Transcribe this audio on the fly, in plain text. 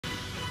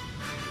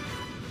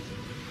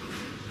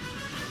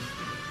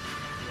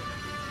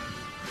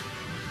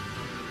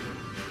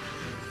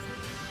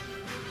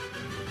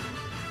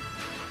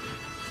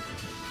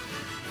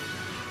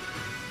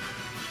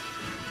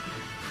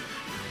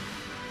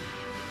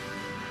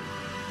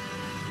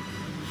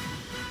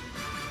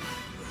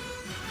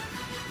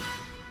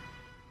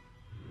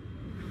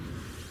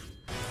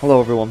Hello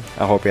everyone,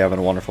 I hope you're having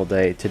a wonderful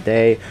day.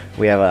 Today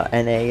we have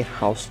a NA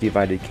House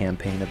Divided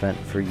campaign event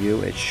for you.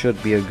 It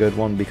should be a good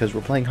one because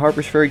we're playing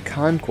Harper's Ferry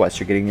Conquest.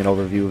 You're getting an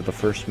overview of the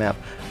first map,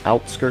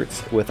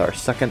 Outskirts, with our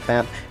second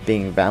map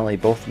being Valley.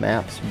 Both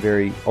maps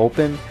very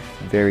open,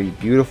 very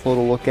beautiful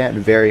to look at,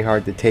 and very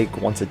hard to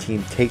take once a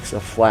team takes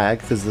a flag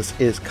because this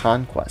is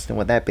Conquest. And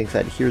with that being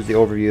said, here's the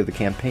overview of the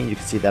campaign. You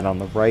can see that on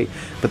the right.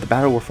 But the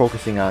battle we're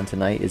focusing on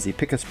tonight is the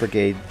Pickets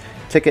Brigade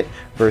ticket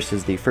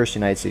versus the 1st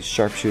United States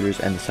Sharpshooters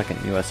and the 2nd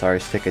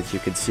USR's tickets. You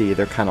can see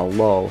they're kind of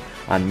low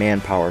on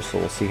manpower, so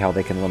we'll see how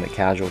they can limit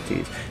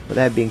casualties. With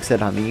that being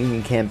said, on the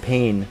Union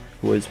campaign,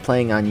 who is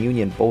playing on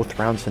Union both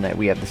rounds tonight,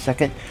 we have the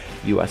 2nd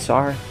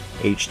USR,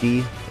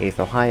 HD, 8th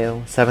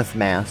Ohio, 7th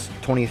Mass,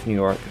 20th New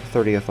York,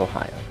 30th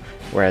Ohio.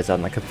 Whereas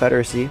on the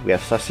Confederacy, we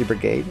have CSA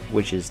Brigade,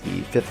 which is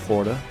the 5th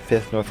Florida,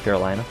 5th North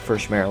Carolina,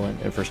 1st Maryland,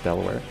 and 1st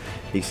Delaware,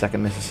 the 2nd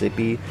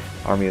Mississippi,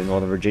 Army of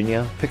Northern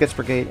Virginia, Pickets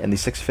Brigade, and the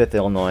 6th, 5th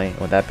Illinois. And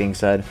with that being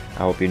said, I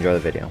hope you enjoy the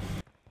video.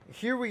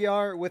 Here we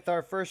are with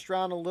our first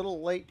round, a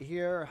little late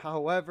here.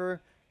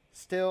 However,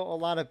 still a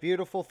lot of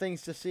beautiful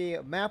things to see.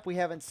 A map we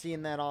haven't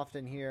seen that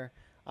often here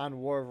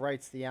on War of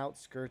Rights, the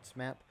Outskirts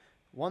map.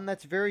 One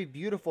that's very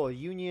beautiful.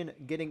 Union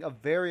getting a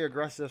very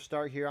aggressive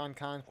start here on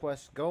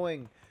Conquest,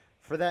 going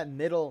for that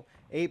middle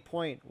 8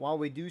 point, while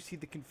we do see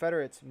the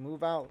Confederates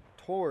move out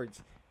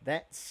towards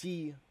that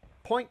C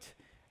point.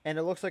 And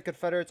it looks like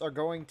Confederates are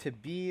going to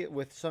be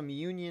with some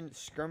Union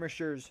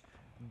skirmishers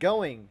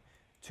going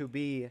to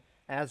be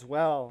as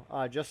well.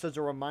 Just as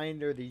a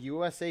reminder, the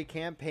USA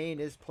campaign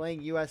is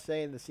playing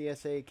USA and the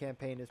CSA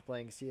campaign is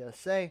playing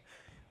CSA.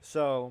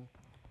 So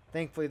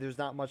thankfully there's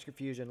not much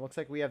confusion. Looks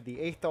like we have the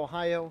 8th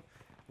Ohio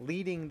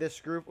leading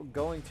this group,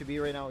 going to be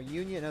right now.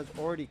 Union has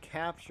already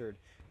captured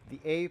the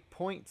A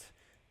point.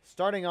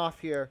 Starting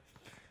off here,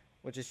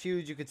 which is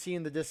huge. You can see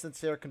in the distance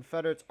there,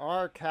 Confederates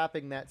are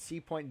capping that C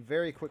point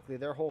very quickly.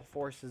 Their whole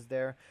force is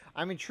there.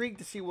 I'm intrigued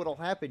to see what will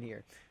happen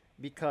here,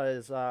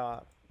 because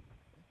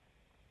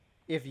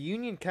if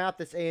Union cap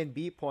this A and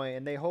B point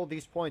and they hold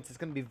these points, it's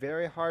going to be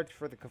very hard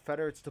for the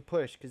Confederates to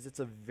push because it's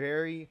a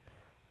very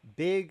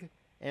big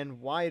and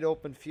wide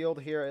open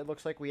field here. It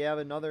looks like we have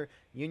another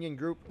Union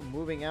group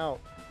moving out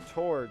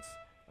towards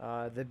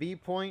the B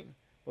point.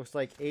 Looks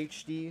like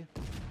HD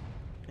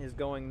is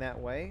going that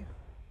way.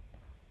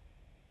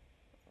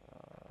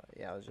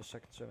 Yeah, I was just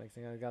checking to make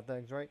sure I got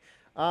things right.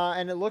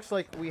 And it looks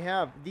like we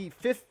have the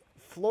 5th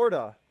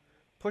Florida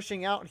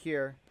pushing out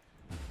here.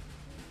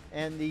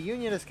 And the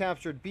Union has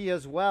captured B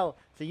as well.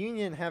 So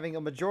Union having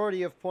a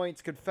majority of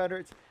points.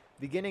 Confederates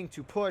beginning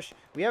to push.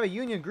 We have a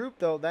Union group,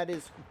 though, that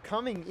is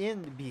coming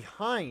in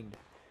behind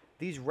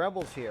these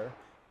rebels here.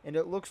 And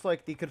it looks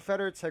like the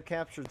Confederates have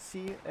captured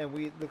C. And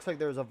looks like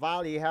there's a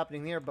volley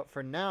happening there. But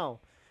for now,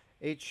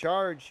 a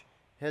charge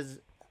is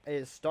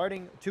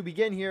starting to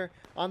begin here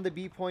on the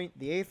B point.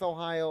 The 8th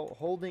Ohio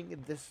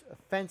holding this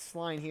fence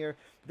line here.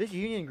 This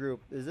Union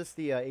group, is this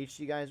the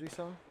HD guys we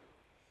saw?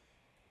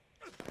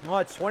 Oh,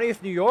 it's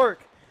 20th New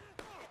York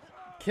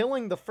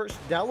killing the 1st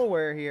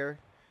Delaware here,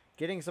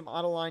 getting some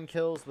out of line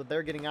kills, but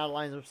they're getting out of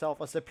line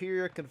themselves. A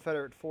superior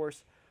Confederate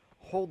force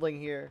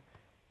holding here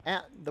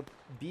at the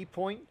B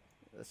point.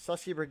 The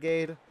CSA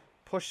Brigade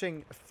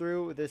pushing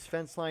through this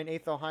fence line.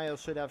 8th Ohio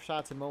should have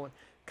shots in a moment.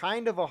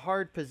 Kind of a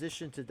hard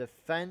position to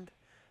defend,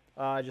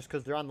 just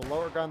because they're on the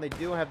lower ground. They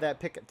do have that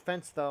picket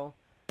fence, though.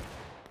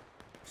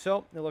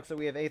 So it looks like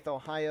we have 8th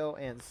Ohio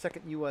and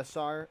 2nd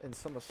USR and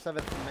some of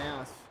 7th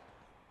Mass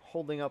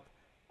holding up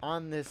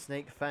on this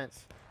snake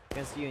fence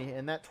against the Union.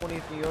 And that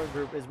 20th New York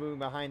group is moving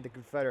behind the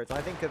Confederates.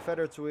 I think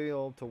Confederates will be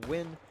able to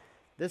win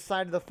this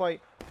side of the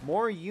fight.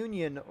 More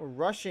Union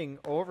rushing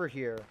over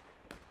here,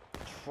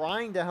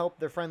 trying to help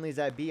their friendlies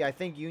at B. I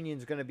think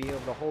Union's going to be able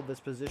to hold this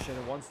position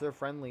once their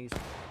friendlies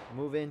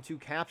move in to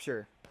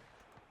capture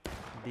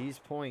these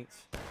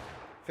points.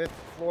 5th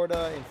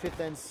Florida and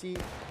 5th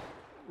NC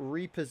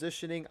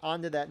repositioning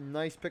onto that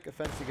nice picket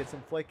fence to get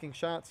some flanking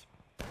shots.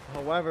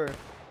 However,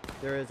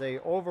 there is a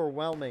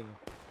overwhelming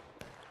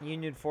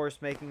Union force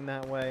making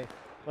that way.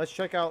 Let's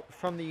check out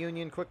from the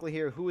Union quickly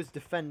here who is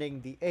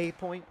defending the A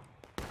point.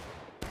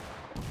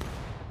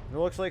 It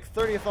looks like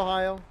 30th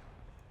Ohio,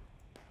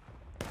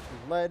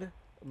 led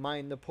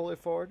by Napoleon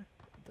Ford.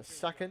 The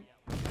 2nd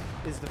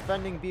is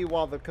defending B,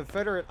 while the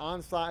Confederate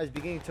onslaught is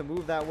beginning to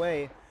move that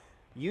way.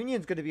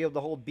 Union's going to be able to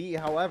hold B.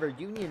 However,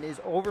 Union is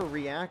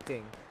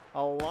overreacting.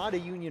 A lot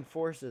of Union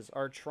forces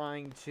are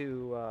trying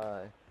to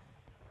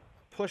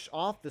push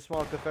off the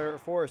small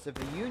Confederate force. If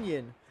the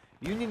Union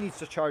needs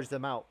to charge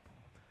them out,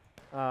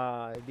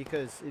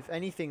 because if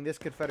anything, this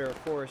Confederate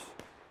force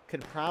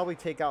could probably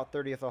take out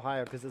 30th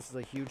Ohio, because this is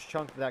a huge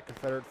chunk of that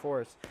Confederate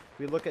force. If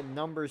we look at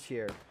numbers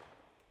here,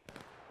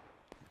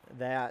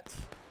 that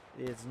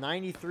is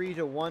 93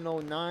 to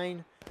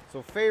 109,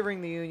 so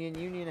favoring the Union.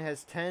 Union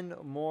has 10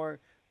 more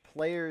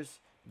players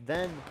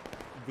than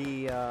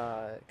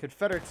the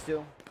Confederates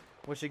do,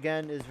 which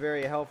again is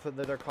very helpful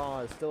to their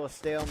cause. Still a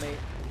stalemate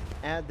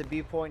at the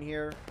B point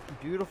here.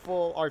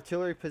 Beautiful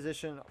artillery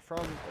position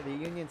from the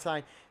Union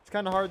side. It's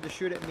kind of hard to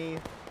shoot at me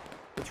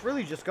It's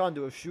really just gone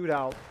to a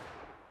shootout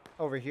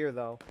over here,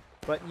 though.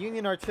 But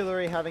Union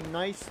artillery having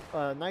nice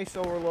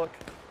overlook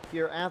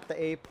here at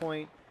the A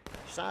point.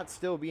 Shots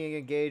still being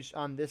engaged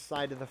on this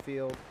side of the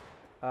field.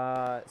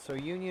 So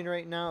Union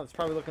right now, it's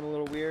probably looking a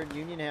little weird.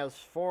 Union has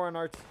 9 on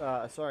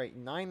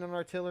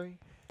artillery.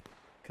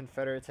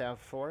 Confederates have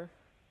 4.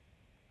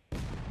 A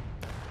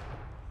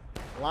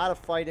lot of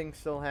fighting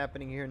still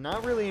happening here.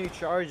 Not really any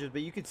charges,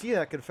 but you can see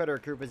that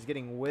Confederate group is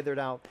getting withered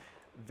out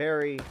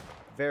very,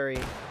 very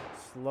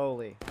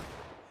slowly.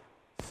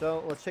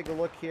 So let's take a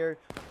look here.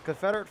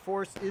 Confederate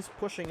force is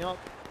pushing up.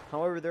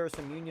 However, there are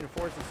some Union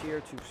forces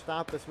here to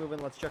stop this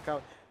movement. Let's check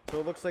out. So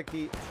it looks like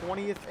the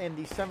 20th and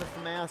the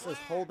 7th Mass is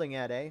holding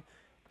at A.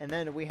 And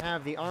then we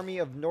have the Army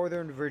of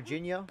Northern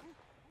Virginia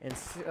and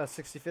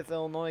 65th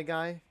Illinois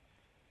guy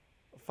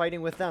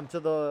fighting with them. To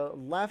the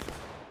left,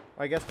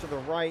 or I guess to the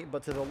right,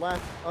 but to the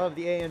left of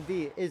the A and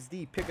B is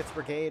the Pickett's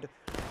Brigade,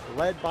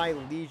 led by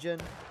Legion,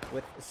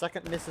 with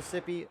 2nd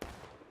Mississippi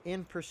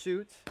in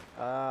pursuit.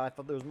 I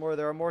thought there was more.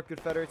 There are more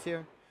Confederates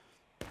here.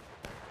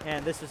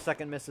 And this is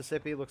 2nd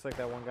Mississippi. Looks like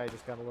that one guy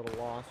just got a little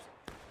lost.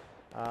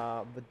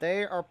 But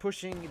they are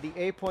pushing the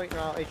A point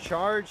now. A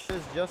charge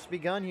has just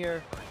begun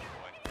here.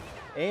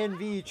 A and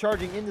V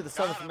charging into the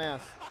 7th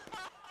Mass.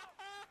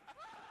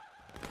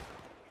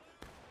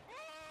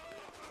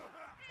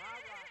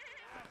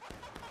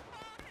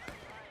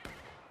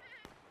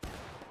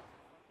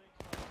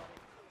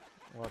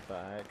 What the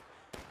heck?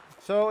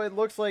 So it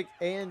looks like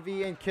A and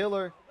V and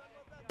Killer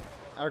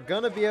are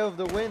going to be able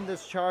to win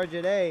this charge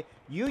at A.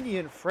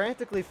 Union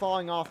frantically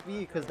falling off B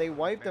because they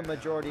wiped the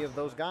majority of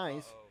those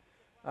guys.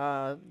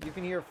 You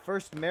can hear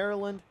 1st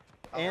Maryland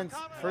and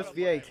 1st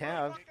VA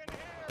Cav.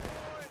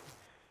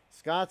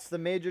 Scott's the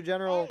Major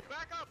General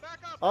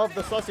of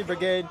the Sussy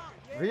Brigade,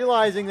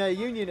 realizing that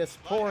Union is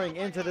pouring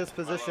into this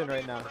position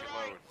right now.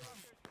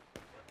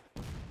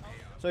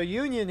 So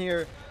Union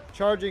here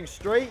charging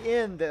straight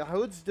in. The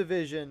Hoods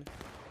Division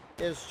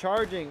is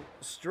charging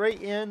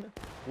straight in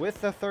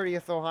with the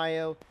 30th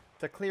Ohio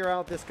to clear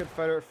out this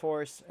Confederate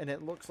force, and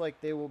it looks like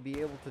they will be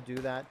able to do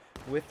that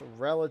with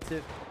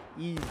relative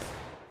ease.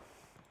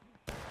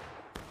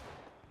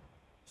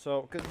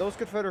 So those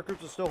Confederate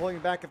groups are still holding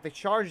back. If they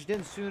charged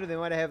in sooner, they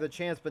might have the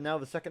chance, but now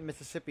the 2nd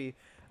Mississippi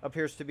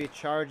appears to be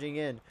charging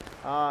in.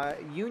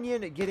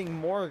 Union getting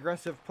more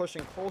aggressive,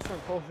 pushing closer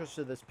and closer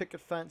to this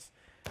picket fence,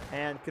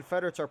 and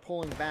Confederates are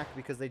pulling back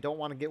because they don't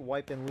want to get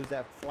wiped and lose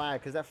that flag,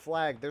 because that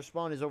flag, their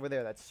spawn is over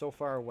there. That's so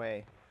far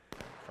away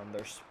from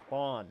their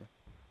spawn.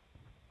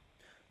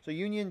 So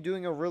Union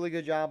doing a really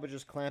good job of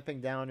just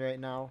clamping down right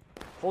now,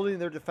 holding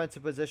their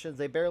defensive positions.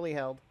 They barely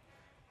held.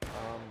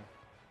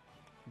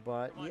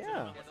 But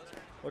yeah,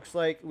 looks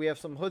like we have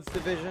some Hoods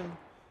Division.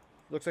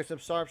 Looks like some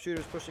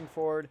sharpshooters pushing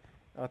forward.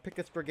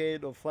 Pickett's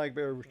Brigade of flag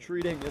bearer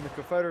retreating, and the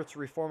Confederates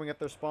reforming at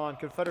their spawn.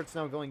 Confederates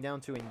now going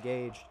down to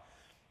engaged.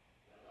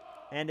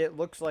 And it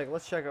looks like,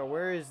 let's check out,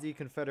 where is the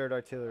Confederate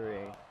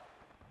artillery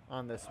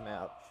on this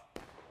map?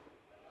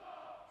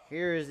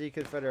 Here is the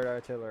Confederate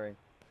artillery.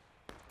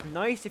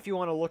 Nice if you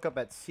want to look up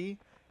at C.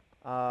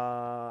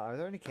 Are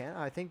there any cannons?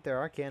 I think there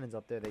are cannons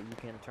up there that you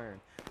can turn.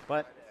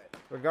 But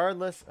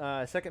regardless,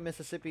 2nd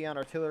Mississippi on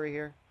artillery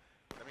here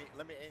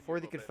let me aim for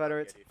the a little bit,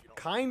 Confederates. Eddie, if you don't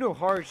Kind of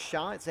hard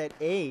shots at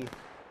A,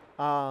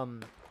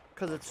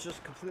 because it's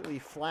just completely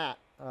flat.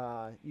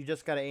 You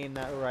just got to aim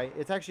that right.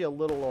 It's actually a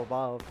little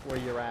above where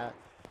you're at.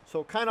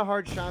 So kind of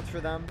hard shots for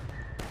them.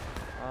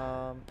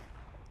 I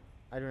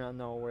do not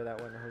know where that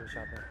went. Who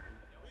shot that?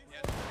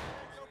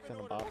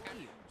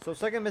 So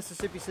 2nd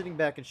Mississippi sitting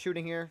back and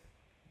shooting here.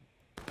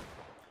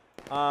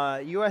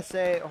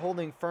 USA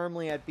holding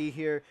firmly at B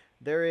here.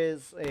 There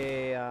is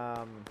a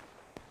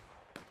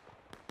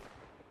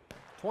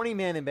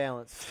 20-man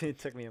imbalance. It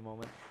took me a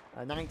moment.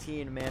 A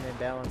 19-man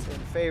imbalance in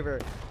favor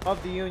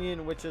of the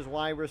Union, which is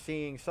why we're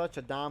seeing such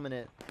a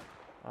dominant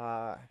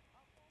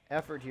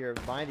effort here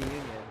by the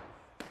Union.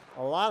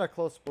 A lot of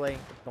close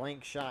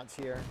blank shots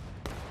here.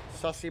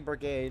 Sussy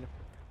Brigade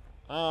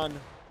on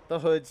the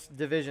Hoods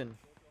Division.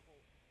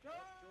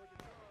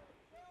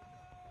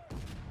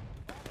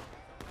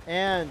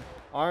 And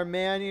our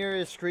man here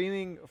is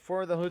screaming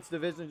for the Hoods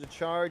Division to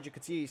charge. You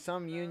can see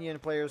some Union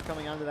players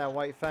coming onto that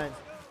white fence.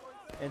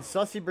 And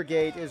Sussy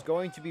Brigade is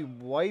going to be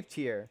wiped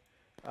here.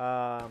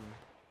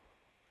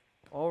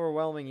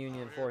 Overwhelming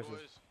Union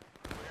forces.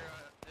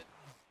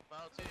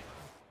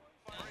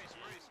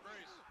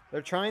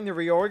 They're trying to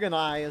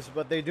reorganize,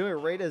 but they do it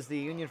right as the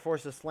Union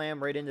forces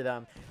slam right into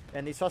them.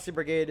 And the Sussy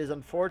Brigade is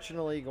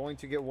unfortunately going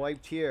to get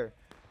wiped here.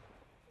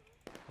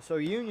 So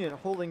Union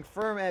holding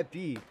firm at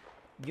B.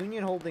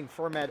 Union holding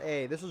firm at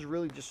A. This is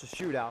really just a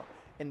shootout.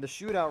 And the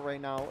shootout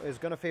right now is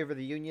going to favor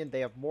the Union.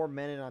 They have more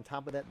men, and on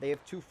top of that, they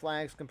have 2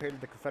 flags compared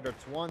to the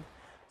Confederates' 1.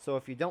 So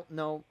if you don't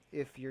know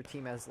if your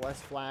team has less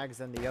flags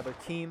than the other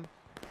team,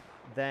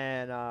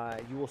 then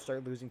you will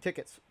start losing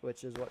tickets,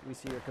 which is what we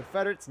see here.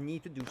 Confederates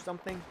need to do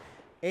something.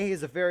 A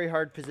is a very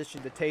hard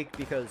position to take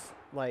because,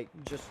 like,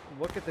 just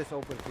look at this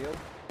open field.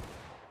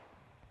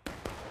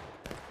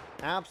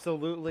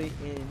 Absolutely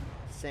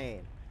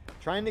insane.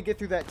 Trying to get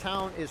through that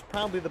town is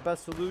probably the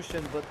best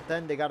solution, but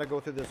then they got to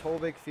go through this whole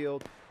big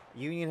field.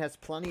 Union has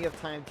plenty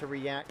of time to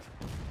react.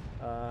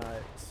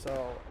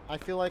 So I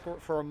feel like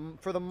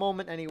for the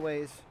moment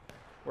anyways,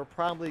 we're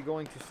probably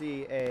going to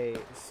see a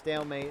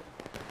stalemate.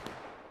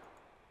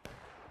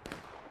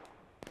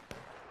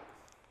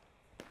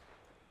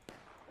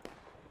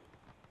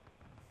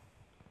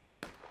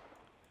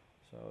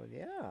 So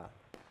yeah,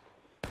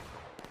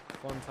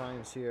 fun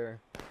times here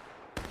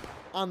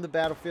on the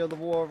battlefield of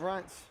War of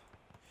Rents.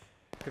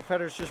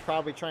 Confederates just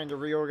probably trying to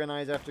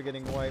reorganize after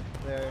getting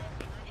wiped there.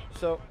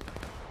 So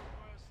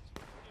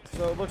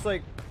it looks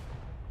like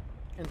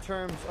in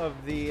terms of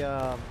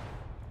the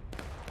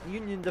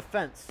Union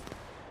defense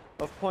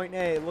of Point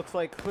A, it looks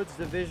like Hood's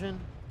division,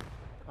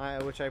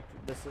 which I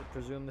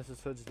presume this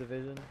is Hood's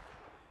division.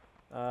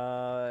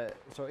 So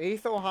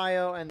 8th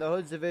Ohio and the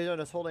Hood's division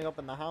is holding up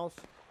in the house.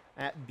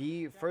 At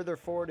B, further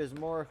forward is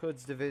more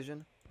Hood's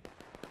division.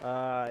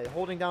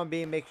 Holding down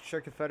B, making sure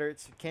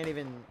Confederates can't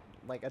even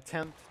like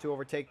attempt to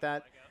overtake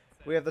that.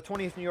 We have the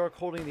 20th New York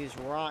holding these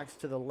rocks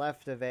to the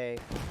left of A.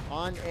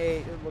 On A,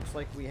 it looks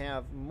like we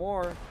have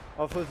more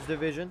of Hood's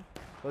division.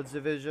 Hood's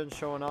division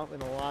showing up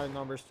in a lot of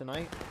numbers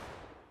tonight.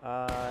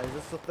 Is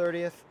this the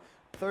 30th?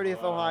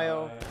 30th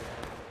Ohio.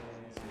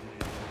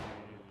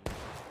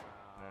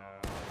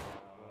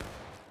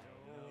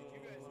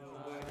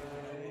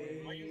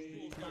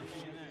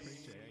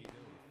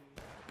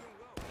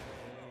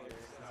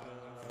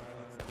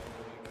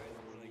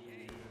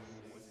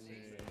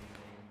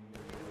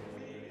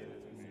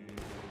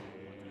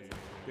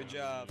 Good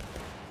job.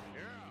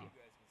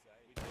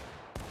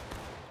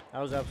 That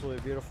was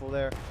absolutely beautiful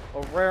there.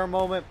 A rare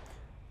moment,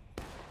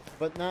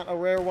 but not a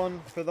rare one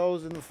for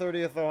those in the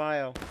 30th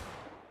Ohio.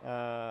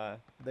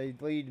 They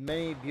lead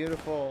many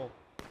beautiful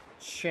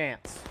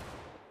chants.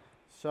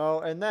 So,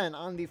 and then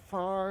on the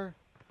far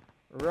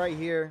right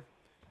here,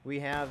 we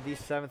have the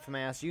 7th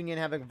Mass. Union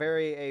having a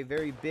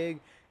very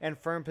big and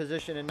firm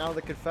position, and now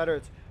the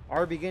Confederates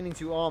are beginning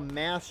to all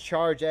mass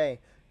charge A.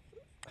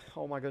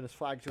 Oh my goodness,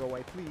 flag to go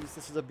away, please.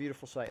 This is a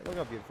beautiful sight. Look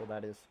how beautiful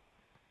that is.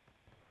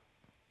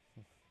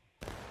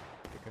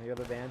 Taking the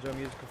other banjo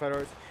music,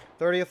 Confederates.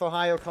 30th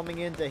Ohio coming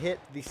in to hit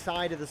the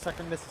side of the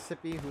 2nd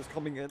Mississippi, who's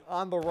coming in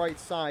on the right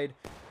side.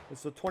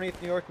 It's the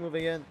 20th New York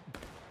moving in.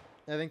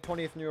 I think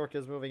 20th New York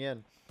is moving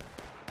in.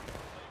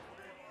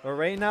 But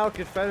right now,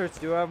 Confederates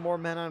do have more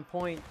men on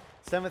point.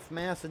 7th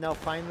Mass is now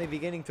finally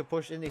beginning to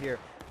push into here.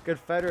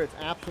 Confederates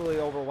absolutely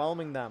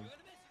overwhelming them.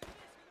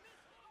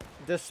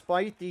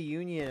 Despite the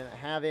Union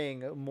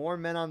having more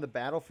men on the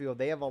battlefield,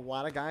 they have a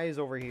lot of guys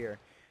over here.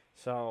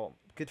 So,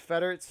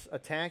 Confederates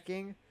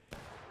attacking,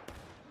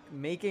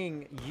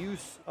 making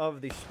use of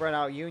the spread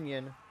out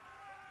Union,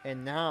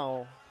 and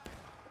now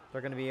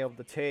they're going to be able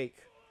to take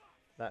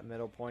that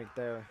middle point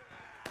there,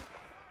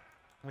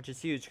 which is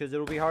huge because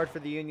it'll be hard for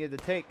the Union to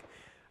take.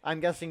 I'm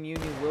guessing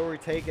Union will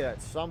retake it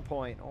at some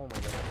point. Oh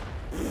my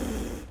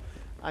god.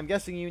 I'm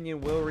guessing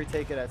Union will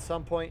retake it at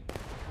some point.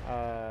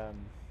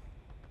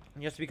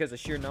 Just because of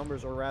sheer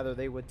numbers, or rather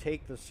they would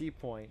take the C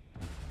point.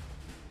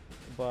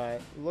 But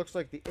it looks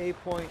like the A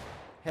point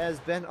has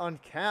been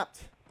uncapped.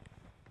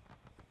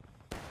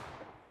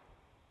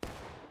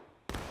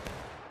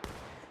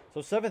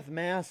 So 7th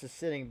Mass is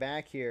sitting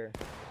back here,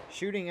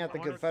 shooting at the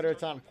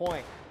Confederates on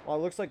point, while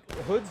it looks like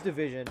Hood's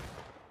division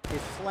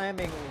is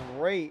slamming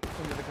right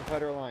into the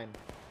Confederate line.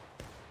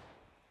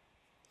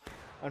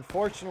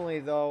 Unfortunately,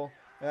 though,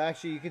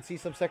 actually you can see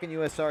some 2nd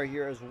USR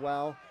here as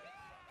well.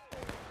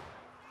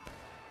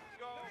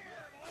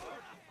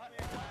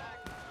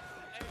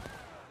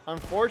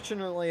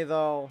 Unfortunately,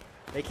 though,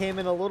 they came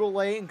in a little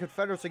late, and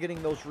Confederates are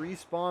getting those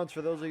respawns.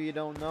 For those of you who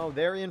don't know,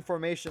 they're in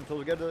formation,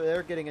 so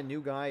they're getting a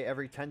new guy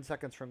every 10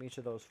 seconds from each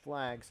of those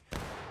flags.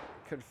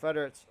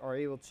 Confederates are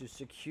able to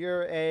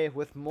secure A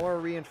with more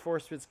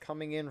reinforcements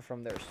coming in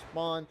from their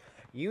spawn.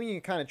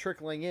 Union kind of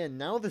trickling in.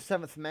 Now the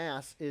 7th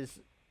Mass is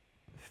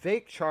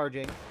fake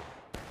charging.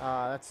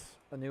 That's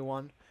a new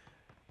one.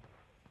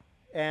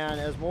 And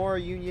as more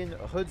Union,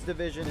 Hood's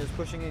division is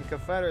pushing in,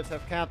 Confederates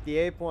have capped the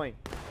A point.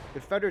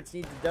 Confederates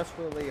need to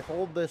desperately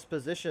hold this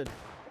position.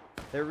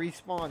 Their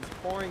respawns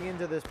pouring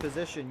into this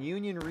position.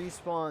 Union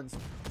respawns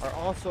are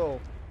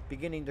also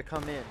beginning to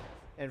come in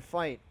and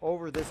fight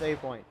over this A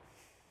point.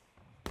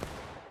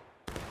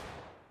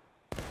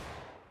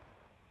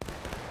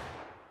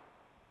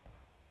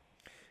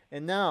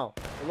 And now,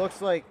 it looks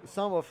like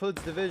some of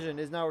Hood's division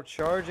is now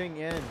charging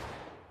in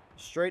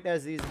straight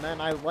as these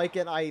men. I like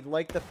it. I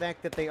like the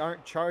fact that they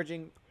aren't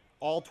charging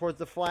all towards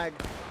the flag.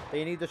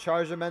 They need to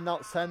charge their men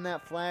out, send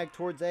that flag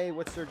towards A,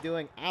 which they're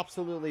doing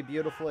absolutely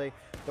beautifully.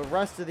 The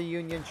rest of the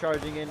Union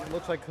charging in. It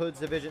looks like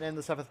Hood's division and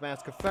the 7th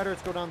Mass.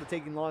 Confederates go down to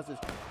taking losses.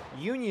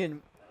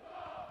 Union,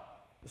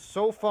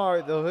 so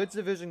far, the Hood's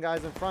division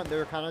guys in front,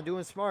 they're kind of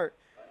doing smart.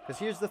 Because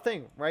here's the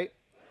thing, right?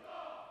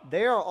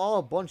 They are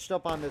all bunched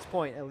up on this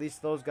point. At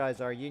least those guys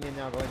are. Union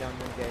now going down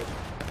to engage.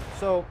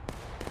 So,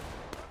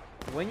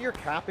 when you're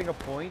capping a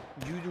point,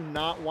 you do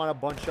not want to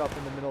bunch up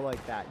in the middle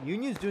like that.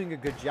 Union's doing a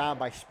good job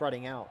by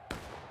spreading out.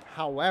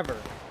 However,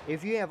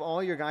 if you have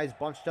all your guys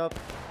bunched up,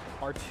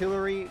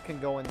 artillery can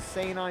go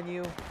insane on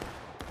you.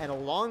 And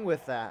along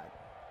with that,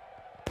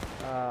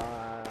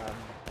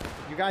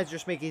 you guys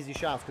just make easy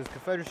shots because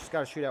Confederates just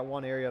got to shoot at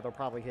one area. They'll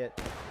probably hit.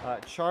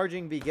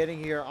 Charging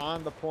beginning here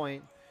on the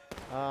point.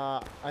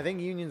 I think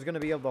Union's going to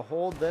be able to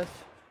hold this.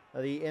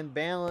 The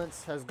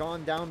imbalance has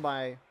gone down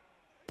by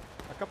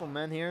a couple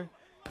men here.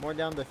 More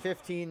down to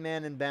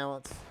 15-man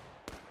imbalance.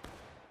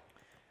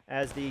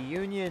 As the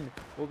Union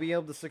will be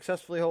able to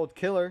successfully hold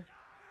Killer.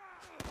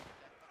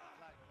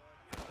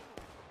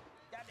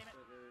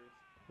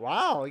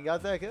 Wow, he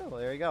got that kill.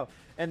 There you go.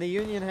 And the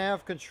Union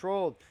have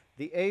controlled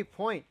the A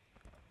point.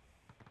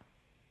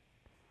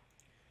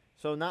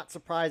 So not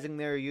surprising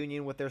there,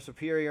 Union, with their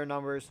superior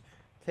numbers,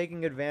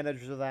 taking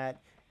advantage of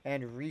that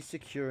and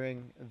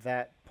re-securing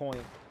that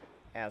point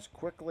as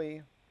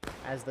quickly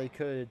as they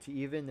could to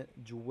even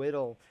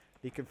dwindle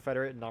the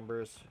Confederate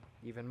numbers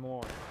even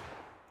more.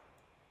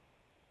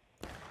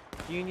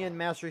 Union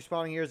mass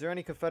respawning here. Is there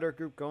any Confederate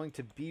group going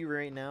to B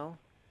right now?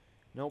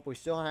 Nope, we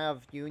still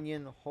have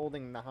Union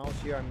holding the house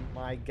here.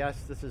 I guess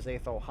this is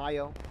 8th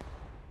Ohio.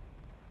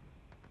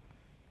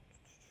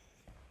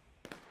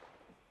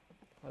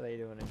 What are they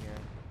doing in here?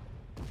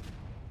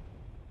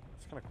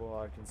 It's kind of cool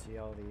how I can see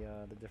all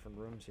the different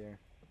rooms here.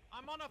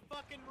 I'm on a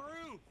fucking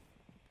roof!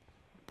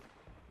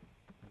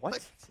 What?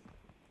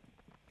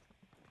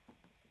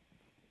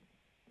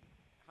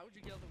 How would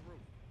you get on the roof?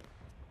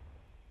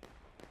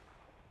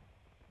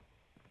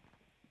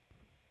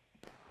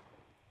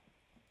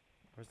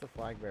 Where's the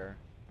flag bearer?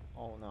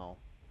 Oh no.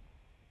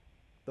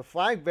 The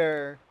flag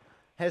bearer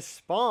has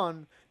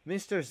spawned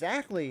Mr.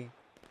 Zachley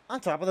on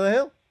top of the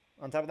hill.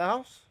 On top of the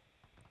house.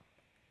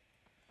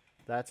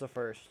 That's a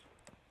first.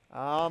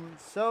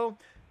 So,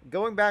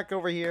 going back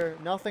over here,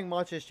 nothing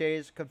much has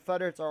changed.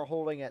 Confederates are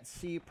holding at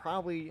C,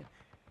 probably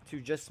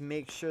to just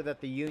make sure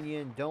that the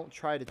Union don't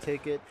try to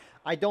take it.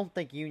 I don't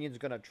think Union's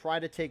going to try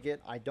to take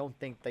it. I don't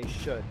think they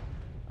should.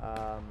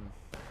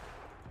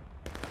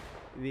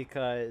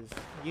 Because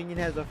Union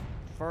has a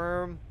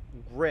firm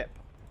grip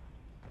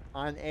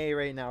on A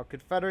right now.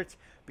 Confederates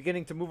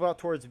beginning to move out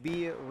towards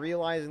B,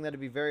 realizing that it'd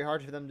be very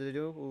hard for them to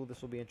do. Ooh,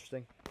 this will be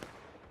interesting.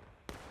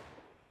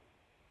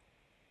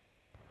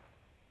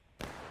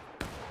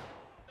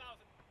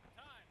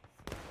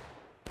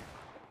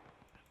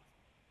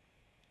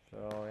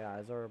 So, yeah,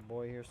 is our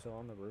boy here still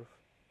on the roof?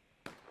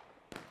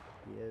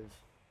 He is.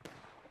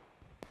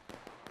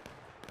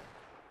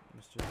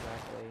 Mr.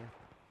 Zachley.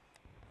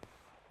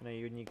 In a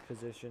unique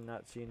position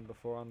not seen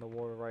before on the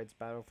war rights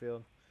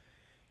battlefield.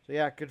 So,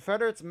 yeah,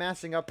 Confederates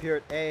massing up here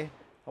at A.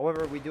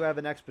 However, we do have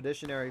an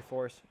expeditionary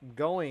force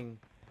going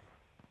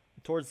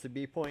towards the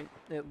B point.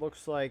 It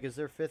looks like, is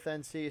there 5th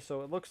NC?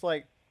 So, it looks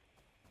like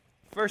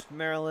 1st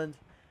Maryland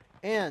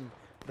and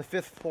the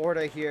 5th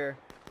Florida here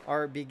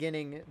are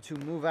beginning to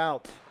move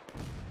out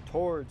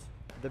towards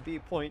the B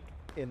point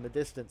in the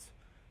distance.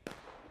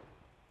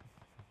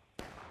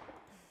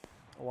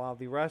 While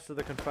the rest of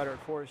the Confederate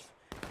force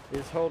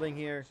is holding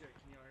here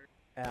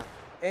at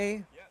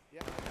A.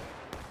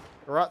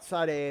 Or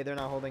outside A, they're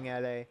not holding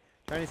at A.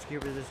 Trying to secure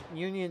position.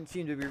 Union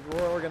seem to be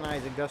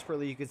reorganizing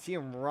desperately. You can see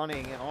them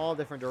running in all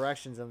different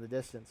directions in the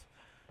distance.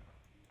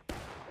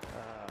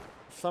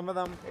 Some of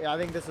them, yeah, I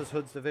think this is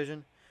Hood's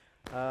division.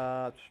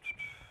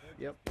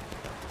 Yep.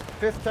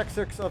 5th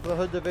Texas of the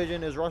Hood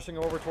Division is rushing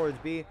over towards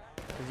B.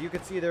 As you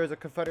can see, there is a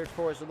Confederate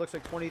force. It looks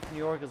like 20th New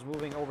York is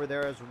moving over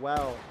there as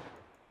well.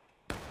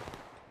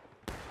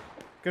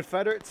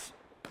 Confederates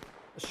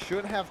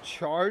should have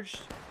charged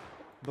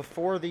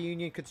before the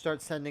Union could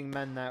start sending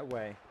men that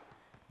way.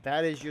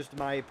 That is just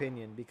my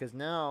opinion. Because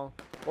now,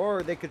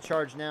 or they could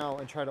charge now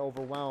and try to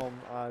overwhelm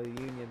the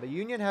Union. But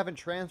Union haven't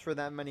transferred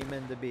that many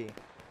men to B.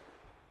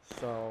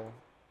 So,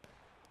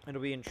 it'll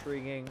be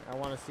intriguing. I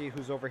want to see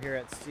who's over here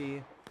at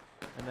C.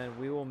 And then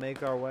we will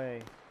make our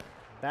way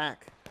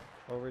back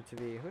over to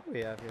B. Who do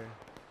we have here?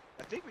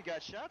 I think we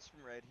got shots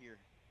from right here.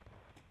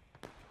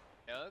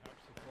 Yeah,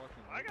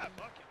 I got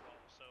bucket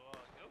balls, so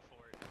go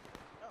for it.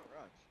 Oh,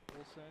 right.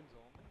 full sends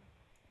only.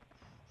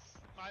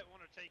 Might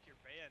want to take your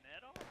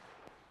bayonet off.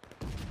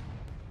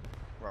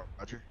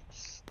 Roger.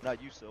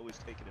 Not used to always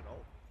taking it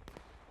all.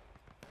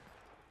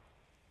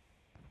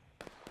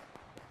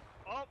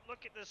 Oh,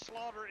 look at the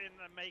slaughter in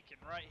the making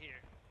right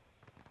here.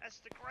 That's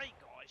the great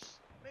guys.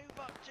 Move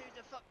up to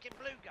the fucking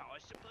blue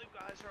guys. The blue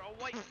guys are all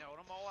waiting on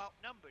them, all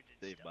outnumbered and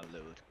Save stuff. my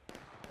load.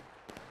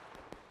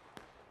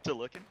 Still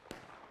looking?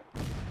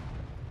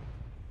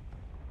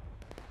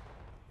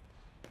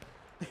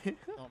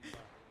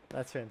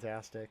 That's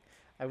fantastic.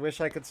 I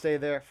wish I could stay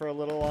there for a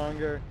little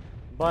longer,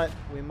 but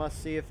we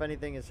must see if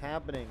anything is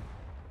happening.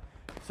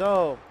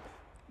 So,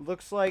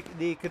 looks like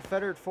the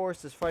Confederate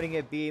force is fighting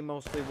at B,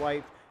 mostly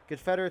wiped.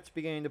 Confederates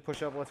beginning to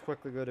push up. Let's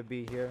quickly go to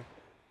B here.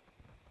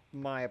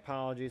 My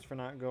apologies for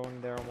not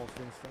going there almost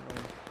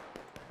instantly.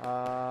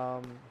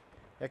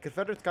 Yeah,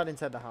 Confederates got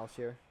inside the house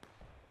here.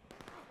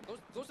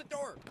 Close the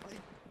door!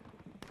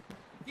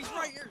 He's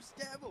right here,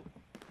 stab him!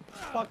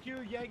 Fuck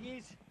you,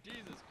 Yankees!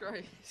 Jesus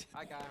Christ.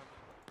 I got him.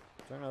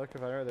 Is there another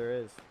Confederate? There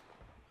is.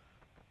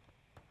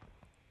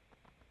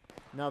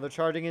 Now they're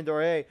charging into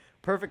A.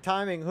 Perfect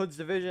timing. Hood's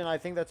division. I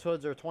think that's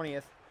Hood's or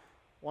 20th.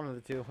 One of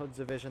the two. Hood's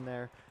division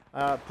there.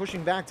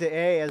 Pushing back to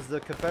A as the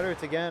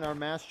Confederates again are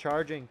mass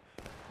charging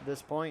at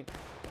this point.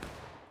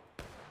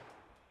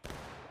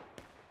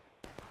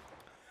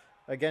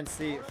 Against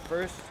the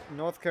 1st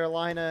North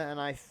Carolina, and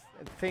I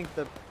think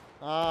the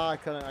I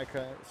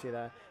couldn't see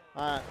that.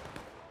 But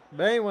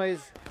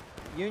anyways,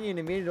 Union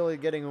immediately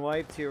getting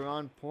wiped here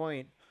on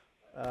point.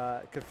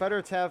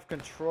 Confederates have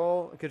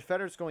control.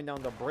 Confederates going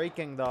down to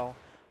breaking though.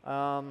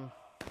 I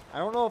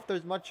don't know if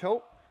there's much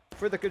hope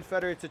for the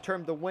Confederates to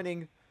turn to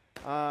winning.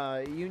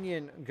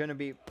 Union gonna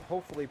be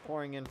hopefully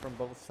pouring in from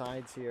both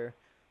sides here.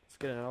 Let's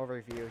get an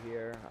overview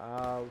here.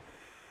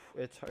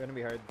 It's gonna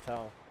be hard to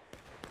tell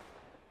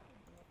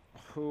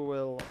who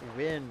will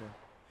win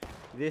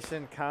this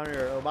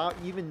encounter. About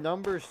even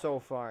numbers so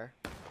far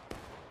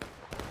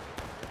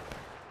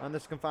on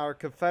this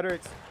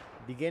Confederates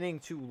beginning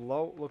to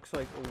looks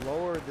like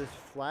lower this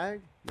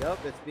flag. Yep,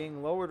 it's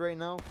being lowered right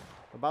now.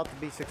 About to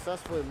be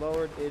successfully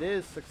lowered. It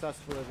is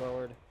successfully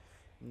lowered.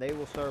 And they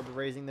will start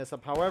raising this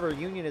up. However,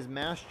 Union is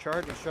mass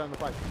charging straight on the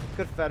flag.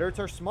 Confederates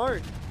are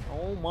smart.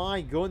 Oh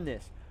my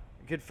goodness.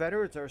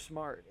 Confederates are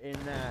smart in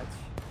that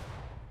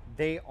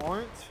they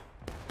aren't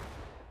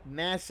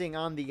massing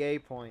on the A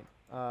point.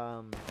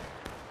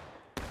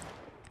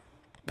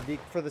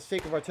 For the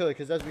sake of artillery,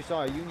 because as we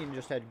saw, Union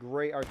just had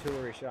great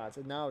artillery shots,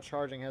 and now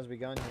charging has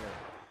begun here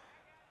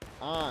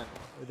on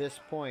this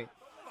point.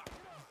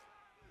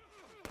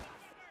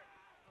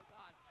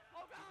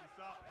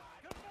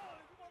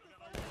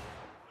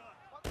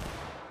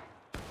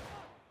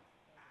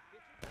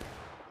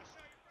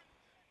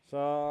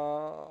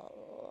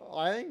 So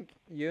I think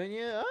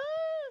Union,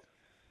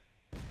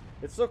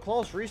 it's so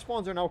close.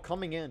 Respawns are now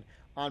coming in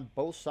on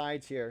both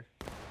sides here.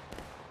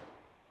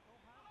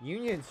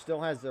 Union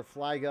still has their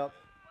flag up.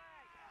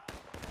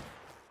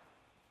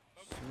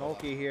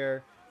 Smokey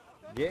here,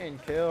 getting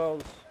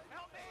kills.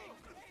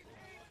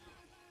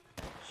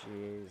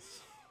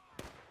 Jeez.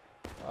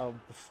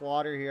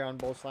 Slaughter here on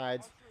both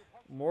sides.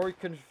 More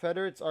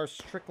Confederates are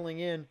trickling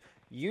in.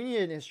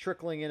 Union is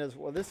trickling in as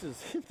well. This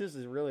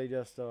is really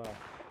just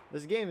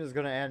this game is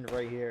gonna end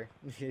right here.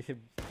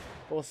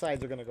 Both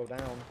sides are gonna go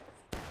down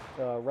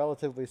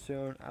relatively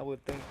soon, I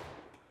would think.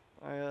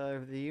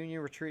 The Union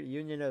retreat.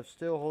 Union is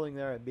still holding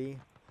there at B.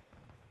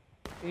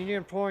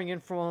 Union pouring in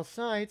from all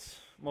sides.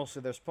 Most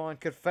of their spawn.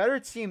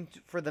 Confederates seem,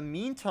 for the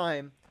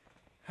meantime,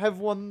 have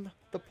won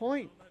the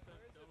point.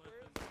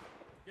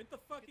 Get the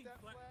fucking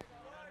flag.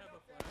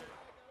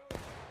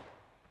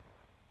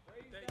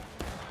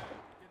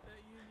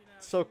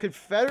 So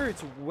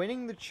Confederates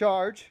winning the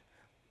charge.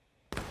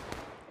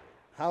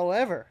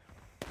 However,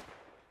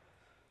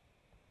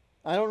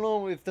 I don't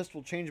know if this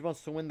will change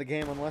much to win the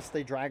game unless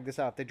they drag this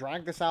out. If they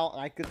drag this out,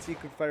 I could see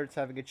Confederates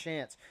having a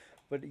chance.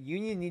 But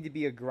Union need to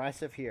be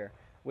aggressive here,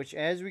 which,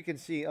 as we can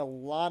see, a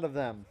lot of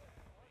them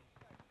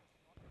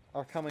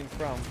are coming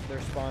from their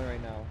spawn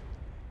right now.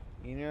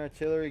 Union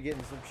artillery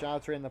getting some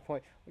shots right in the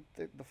point.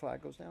 Look, the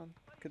flag goes down.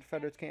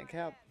 Confederates can't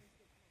cap.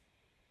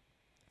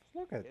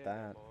 Look at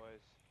that. Boys.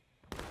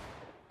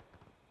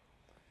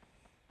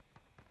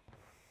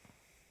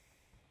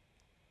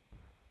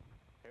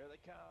 Here they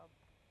come.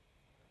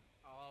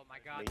 Oh my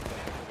god.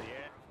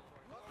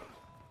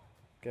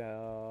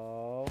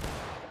 Go.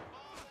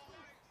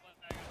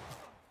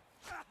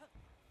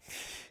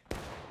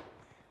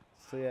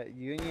 So yeah,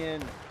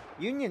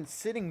 Union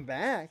sitting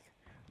back,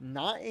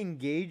 not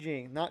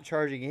engaging, not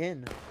charging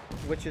in,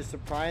 which is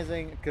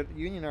surprising.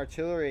 Union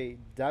artillery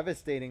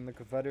devastating the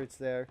Confederates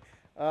there.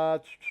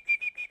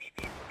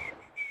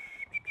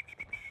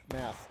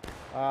 Math.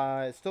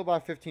 It's still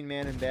about 15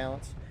 man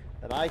imbalance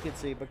that I can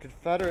see, but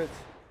Confederates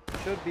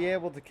should be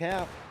able to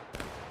cap.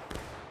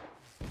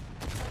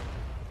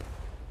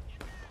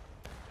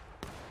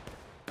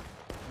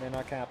 They're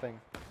not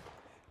capping.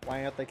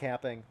 Why aren't they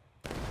capping?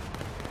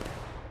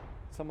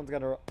 Someone's got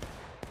to...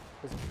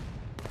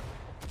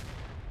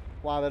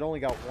 Wow, that only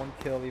got one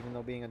kill even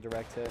though being a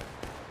direct hit.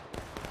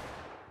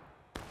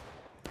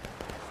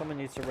 Someone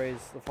needs to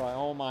raise the flag.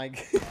 Oh my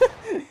god.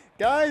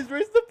 Guys,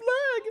 raise the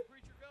flag!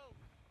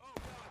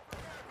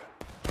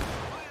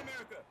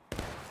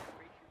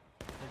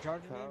 They're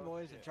charging in,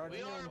 boys. They're charging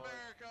in. America!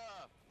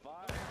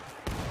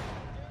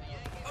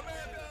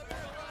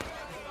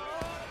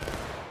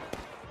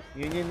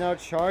 Union now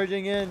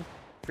charging in.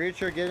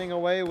 Preacher getting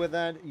away with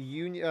that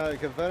Union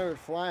Confederate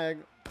flag.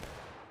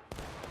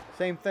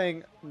 Same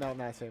thing. No,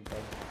 not same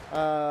thing.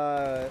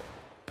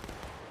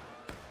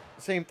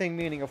 Same thing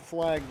meaning a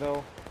flag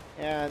though.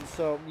 And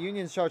so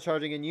Union start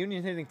charging in.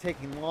 Union hitting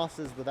taking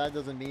losses, but that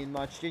doesn't mean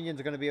much.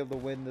 Union's going to be able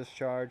to win this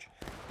charge.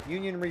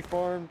 Union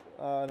reformed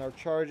and are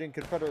charging.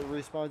 Confederate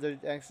respawns are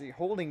actually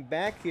holding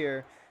back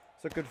here.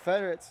 So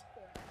Confederates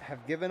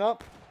have given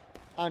up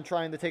on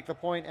trying to take the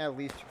point, at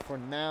least for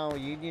now.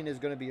 Union is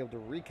going to be able to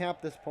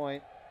recap this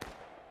point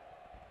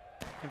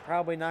and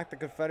probably knock the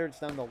Confederates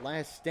down the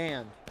last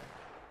stand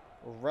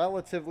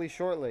relatively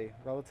shortly.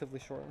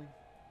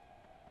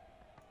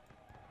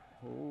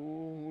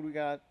 Who do we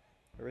got?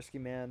 A risky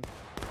man.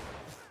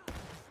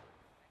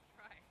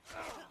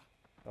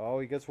 Oh,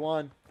 he gets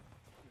one.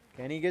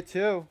 Can he get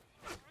two?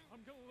 I'm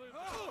gonna live.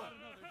 Not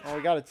another Oh,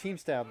 we got a team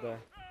stab there.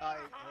 Hey,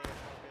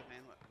 good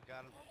man. We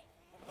got him.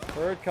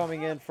 Ferd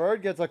coming in.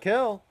 Ferd gets a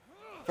kill.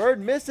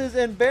 Ferd misses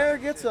and Bear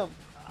gets him.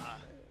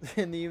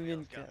 In the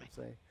Union got me.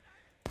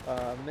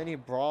 campsite. Mini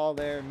brawl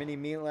there, mini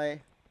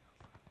melee.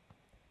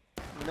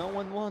 No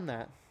one won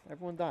that.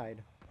 Everyone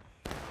died.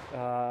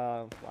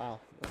 Wow.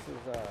 This is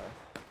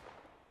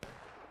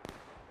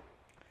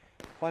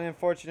plenty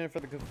unfortunate for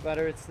the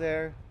Confederates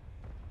there.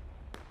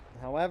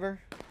 However,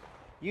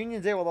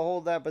 Union's able to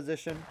hold that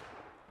position.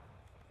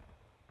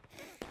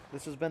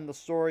 This has been the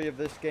story of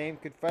this game.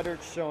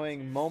 Confederates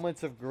showing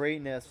moments of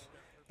greatness,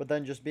 but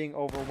then just being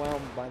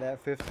overwhelmed by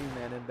that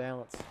 15-man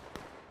imbalance.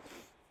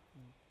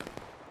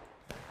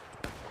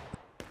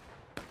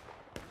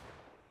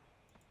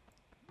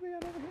 What do we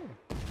got over here?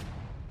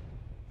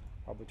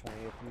 Probably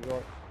 28th New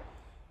York.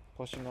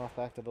 Pushing off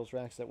back to those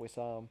racks that we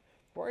saw.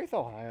 4th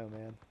Ohio,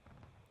 man.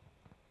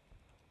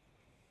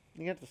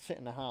 You have to sit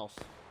in the house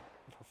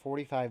for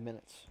 45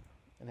 minutes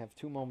and have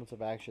 2 moments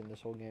of action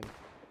this whole game.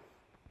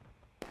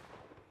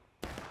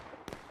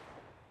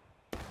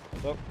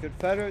 So,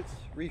 Confederates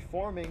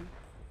reforming,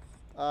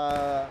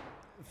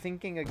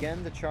 thinking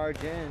again to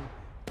charge in,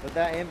 but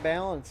that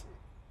imbalance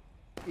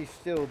is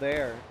still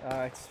there.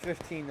 It's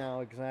 15 now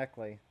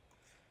exactly,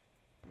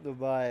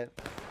 but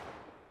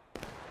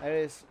that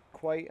is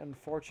quite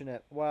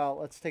unfortunate. Well,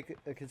 let's take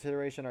into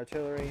consideration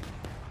artillery.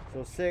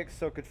 So 6,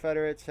 so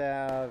Confederates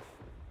have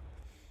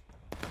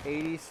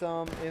 80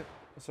 some.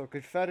 So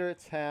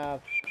Confederates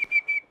have,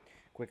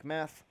 quick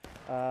math,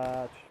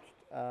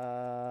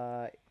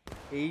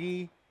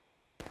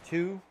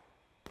 82,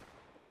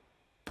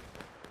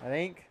 I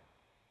think.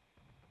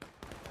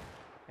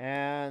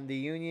 And the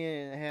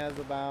Union has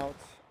about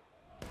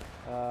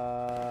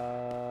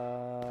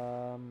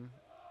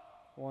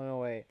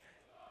 108,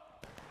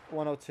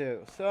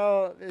 102.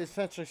 So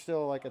essentially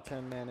still like a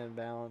 10-man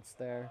imbalance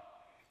there.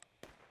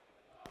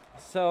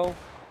 So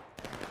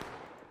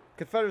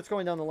Confederates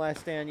going down the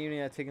last stand.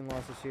 Union taking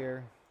losses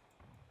here.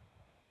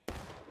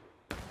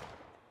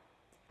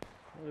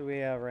 What do we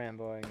have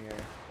Ramboing here?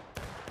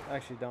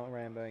 Actually, don't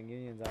Ramboing.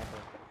 Union's out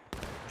there.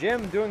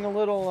 Jim doing a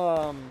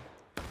little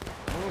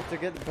move to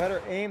get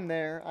better aim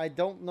there. I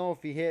don't know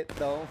if he hit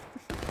though.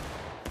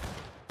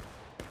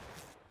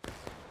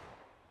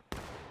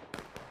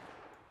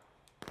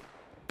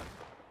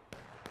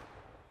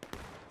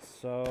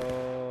 So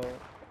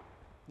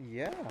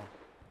yeah.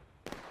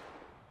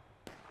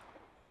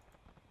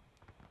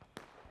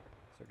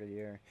 Good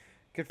year.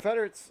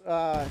 Confederates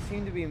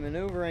seem to be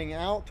maneuvering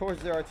out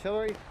towards their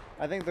artillery.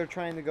 I think they're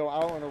trying to go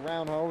out and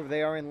around. However,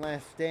 they are in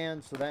last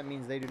stand, so that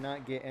means they do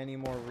not get any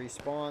more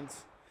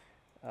response.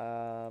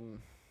 The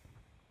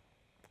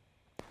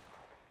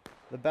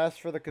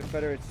best for the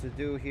Confederates to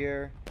do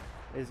here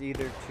is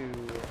either to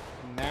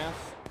mass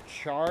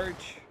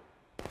charge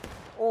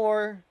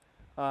or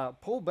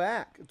pull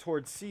back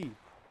towards C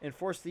and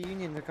force the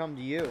Union to come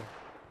to you,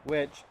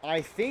 which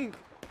I think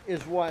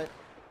is what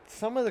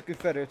some of the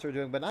Confederates are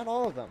doing, but not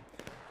all of them.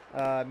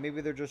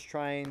 Maybe they're just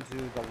trying to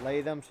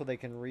delay them so they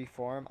can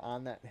reform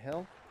on that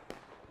hill.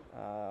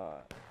 I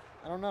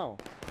don't know.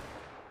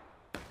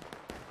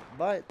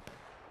 But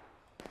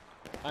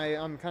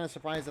I'm kind of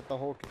surprised that the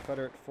whole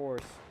Confederate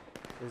force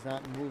is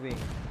not moving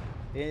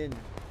in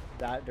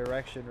that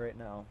direction right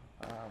now.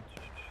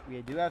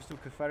 We do have some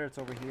Confederates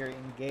over here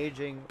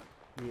engaging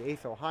the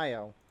 8th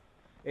Ohio.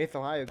 8th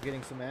Ohio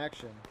getting some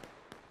action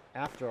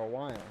after a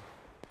while.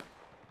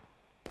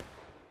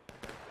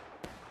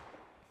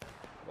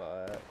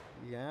 But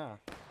yeah.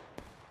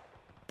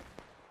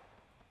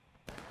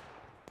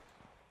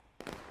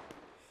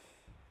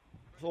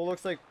 So it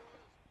looks like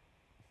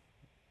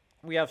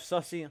we have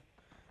Sussy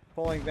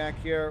pulling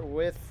back here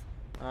with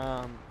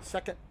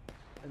 2nd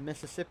in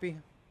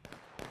Mississippi.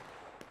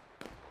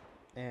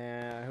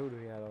 And who do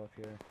we have up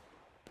here?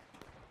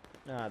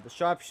 The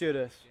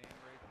sharpshooters.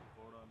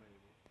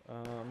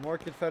 More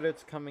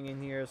Confederates coming in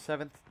here.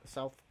 7th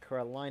South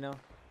Carolina.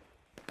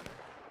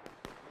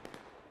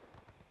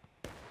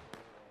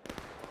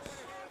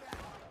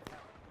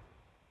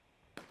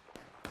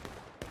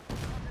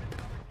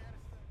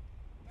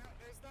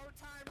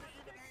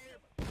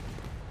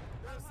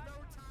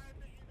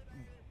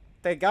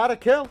 They got a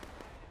kill.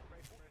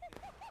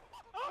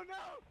 Oh no!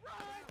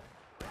 Run!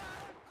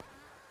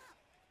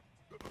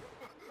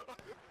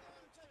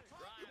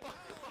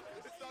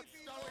 It's not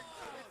stowing!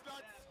 It's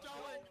not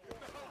stowing!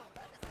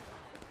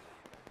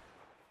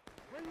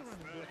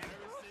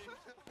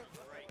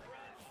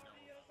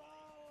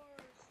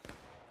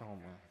 Oh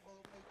my.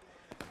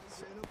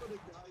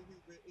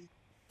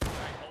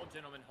 Hold,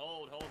 gentlemen.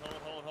 Hold.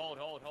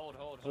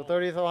 So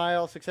 30th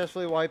Ohio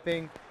successfully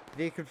wiping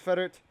the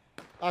Confederate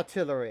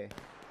artillery.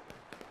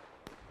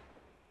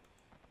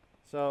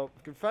 So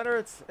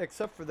Confederates,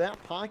 except for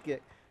that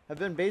pocket, have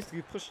been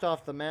basically pushed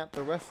off the map.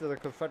 The rest of the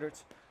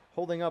Confederates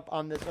holding up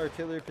on this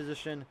artillery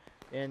position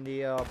in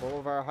the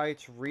Boulevard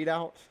Heights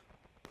Redoubt,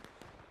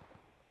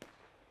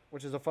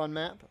 which is a fun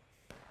map.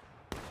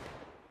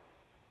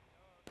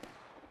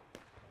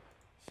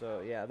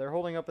 So yeah, they're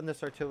holding up in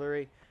this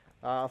artillery.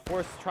 Trying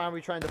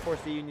to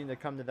force the Union to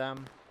come to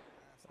them.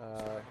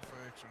 So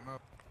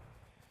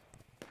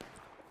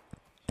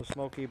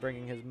Smokey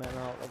bringing his men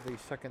out of the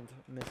 2nd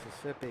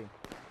Mississippi.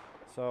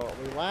 So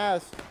the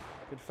last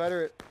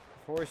Confederate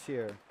force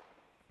here.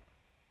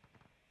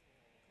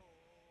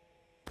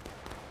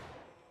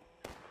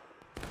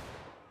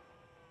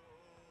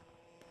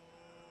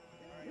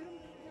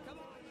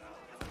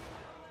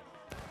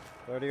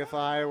 "30th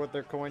Ohio with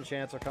their coin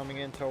chance are coming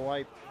in to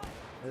wipe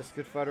this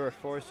Confederate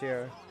force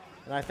here.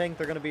 And I think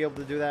they're going to be able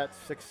to do that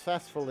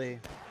successfully.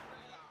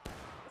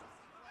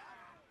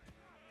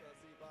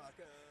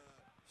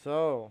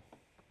 So,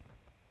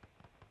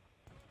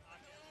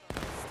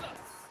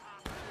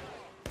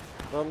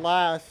 the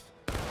last,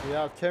 we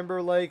have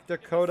Timberlake,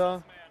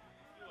 Dakota,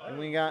 and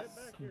we got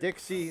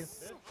Dixie.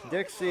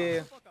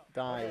 Dixie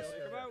dies.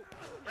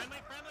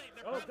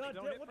 Oh, God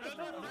damn, what the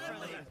hell?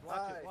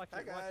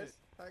 Hi guys.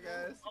 Hi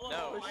guys.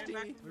 No, Push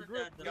T.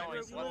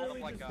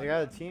 They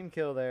got a team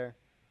kill there.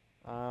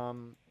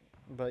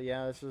 But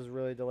yeah, this is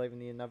really delaying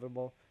the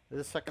inevitable.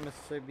 This is 2nd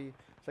Mississippi,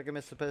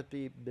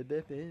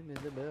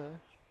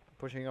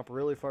 pushing up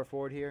really far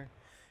forward here.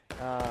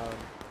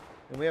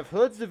 And we have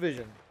Hood's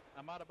division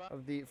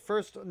of the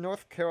 1st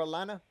North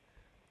Carolina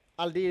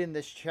leading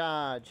this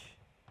charge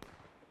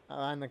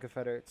on the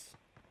Confederates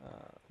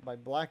by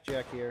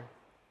Blackjack here.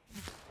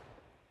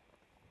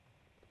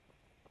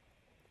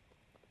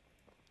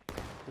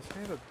 This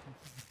kind of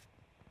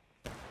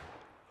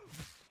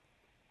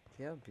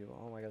yeah, people.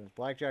 Oh my goodness,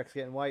 Blackjack's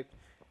getting wiped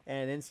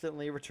and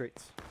instantly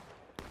retreats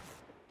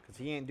because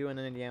he ain't doing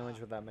any damage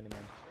with that many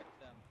men.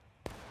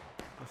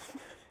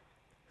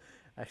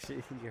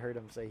 Actually, you heard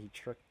him say he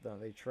tricked them.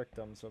 They tricked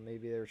him, so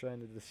maybe they were trying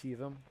to deceive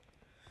him.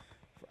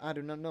 I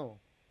do not know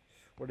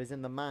what is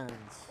in the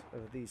minds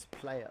of these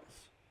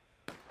players.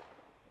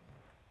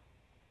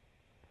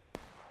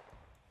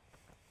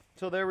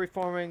 So they're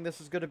reforming. This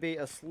is going to be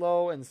a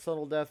slow and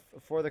subtle death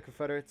for the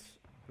Confederates.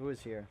 Who is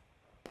here?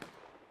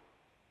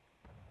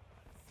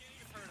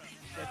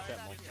 Get that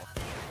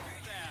motherfucker.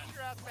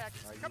 Your ass back.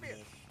 Come here.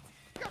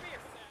 Come here.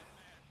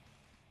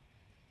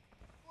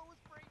 Blow his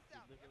brains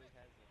out.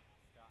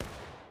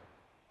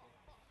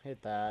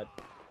 Hit that.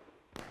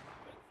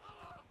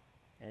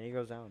 And he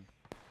goes down.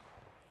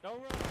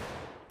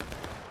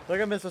 Look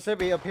at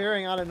Mississippi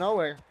appearing out of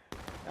nowhere.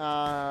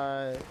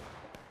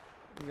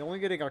 You're only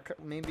getting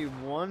maybe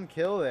 1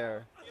 kill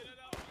there.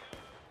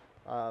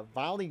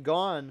 Volley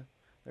gone.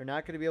 They're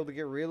not going to be able to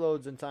get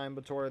reloads in time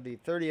before the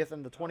 30th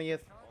and the 20th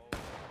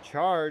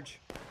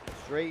charge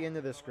straight into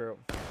this group.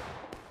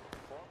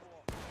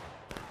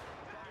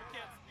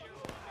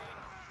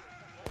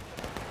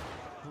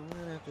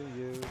 Coming after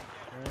you.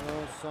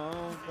 Oh,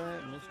 solve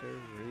that mystery.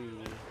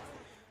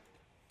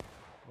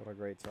 What a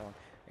great song.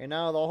 And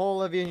now the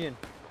whole of Union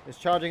is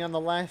charging on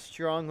the last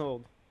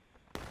stronghold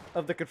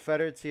of the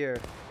Confederates here.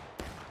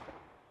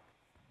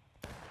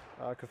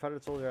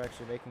 Confederate soldiers are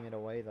actually making it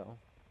away, though.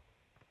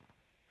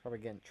 Probably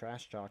getting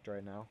trash talked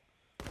right now.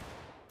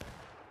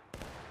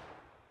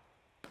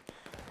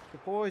 The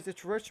boys,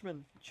 it's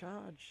Richmond.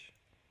 Charge.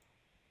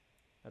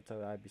 That's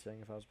how I'd be saying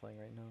if I was playing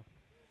right now.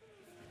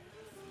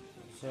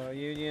 So,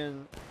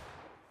 Union.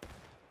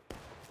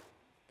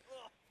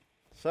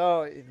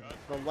 So,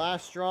 the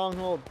last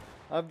stronghold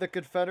of the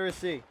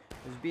Confederacy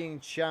is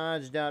being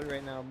charged out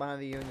right now by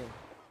the Union.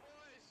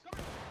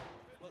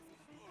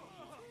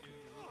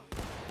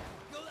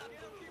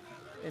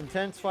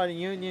 Intense fighting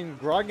Union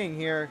grugging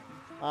here.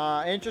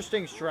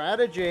 Interesting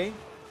strategy.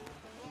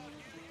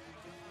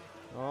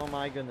 Oh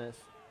my goodness.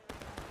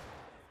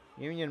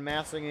 Union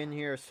massing in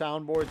here.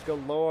 Soundboards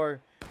galore.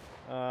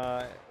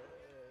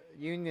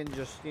 Union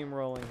just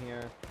steamrolling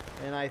here.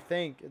 And I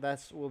think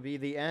that will be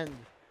the end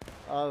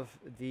of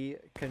the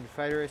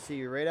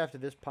Confederacy. Right after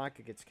this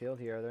pocket gets killed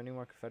here. Are there any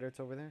more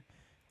Confederates over there?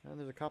 No,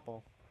 there's a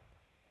couple.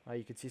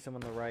 You can see some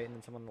on the right and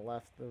then some on the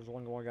left. There's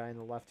one more guy on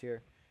the left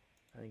here.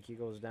 I think he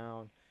goes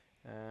down.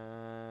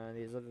 And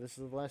this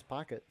is the last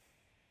pocket.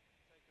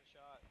 Take a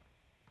shot.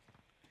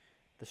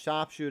 The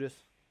sharpshooters.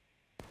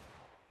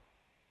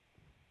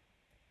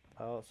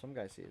 Oh, some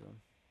guy sees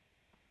him.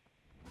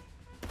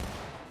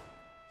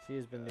 He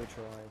has been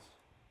neutralized.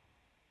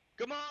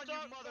 Come on, you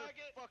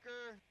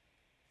motherfucker!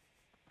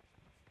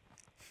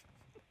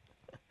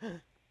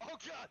 Oh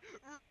god!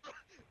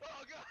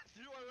 Oh god!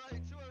 To our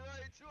right, to our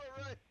right, to our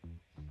right!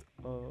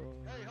 Oh.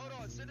 Hey, hold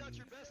on, send out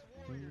your best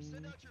warrior,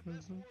 send out your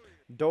best warrior!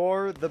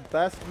 Door, the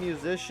best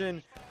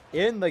musician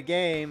in the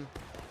game,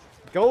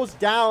 goes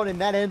down, and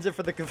that ends it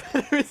for the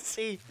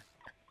Confederacy.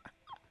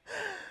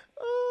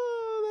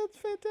 Oh, that's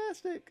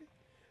fantastic.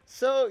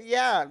 So,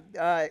 yeah,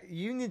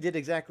 Union did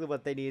exactly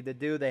what they needed to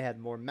do. They had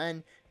more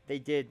men. They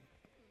did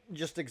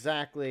just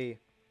exactly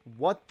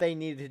what they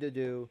needed to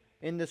do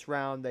in this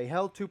round. They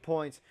held 2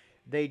 points.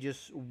 They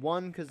just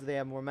won because they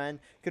had more men.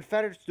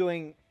 Confederates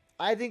doing,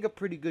 I think, a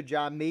pretty good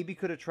job. Maybe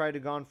could have tried to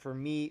gone for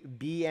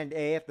B and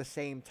A at the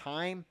same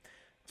time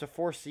to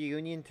force the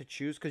Union to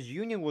choose, because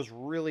Union was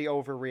really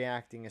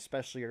overreacting,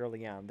 especially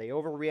early on. They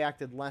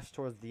overreacted less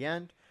towards the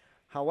end.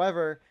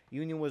 However,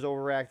 Union was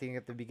overreacting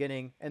at the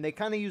beginning, and they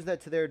kind of used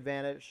that to their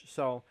advantage.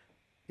 So,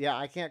 yeah,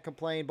 I can't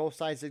complain. Both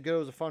sides did good. It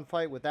was a fun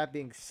fight. With that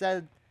being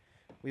said,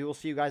 we will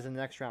see you guys in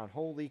the next round.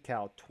 Holy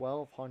cow,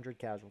 1,200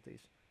 casualties.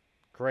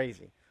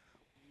 Crazy.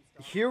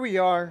 Here we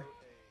are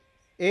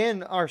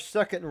in our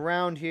second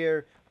round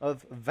here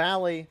of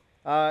Valley.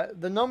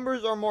 The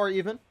numbers are more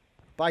even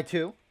by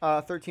 2.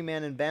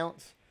 13-man in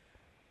balance.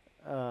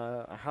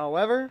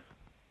 However,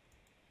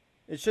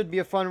 it should be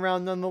a fun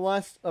round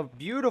nonetheless. A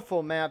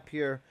beautiful map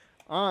here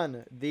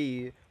on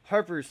the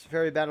Harper's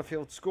Ferry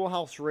Battlefield.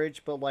 Schoolhouse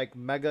Ridge, but like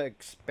mega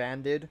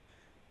expanded.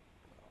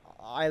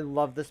 I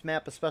love this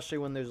map, especially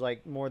when there's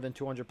like more than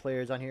 200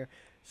 players on here.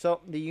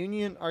 So the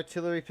Union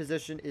artillery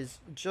position is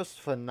just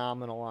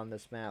phenomenal on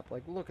this map.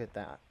 Like, look at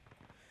that.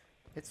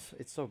 It's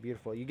so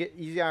beautiful. You get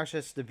easy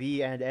access to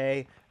B and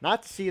A.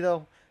 Not to C,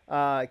 though.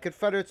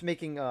 Confederates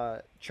making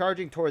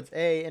charging towards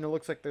A, and it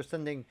looks like they're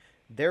sending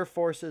their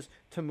forces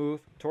to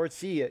move towards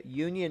C.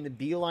 Union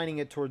beelining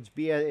it towards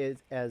B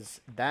as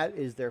that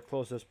is their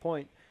closest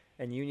point,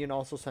 and Union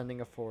also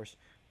sending a force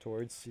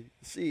towards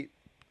C.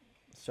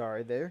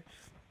 Sorry there.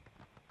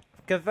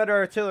 Confederate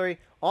artillery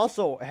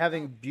also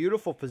having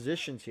beautiful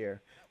positions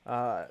here.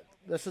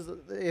 This is,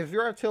 if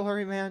you're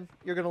artillery man,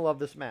 you're gonna love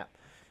this map.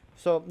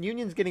 So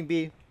Union's getting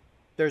B,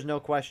 there's no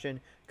question.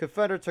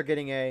 Confederates are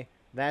getting A,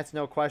 that's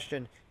no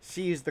question.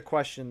 C is the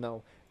question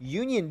though.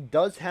 Union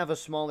does have a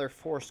smaller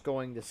force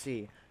going to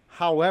C.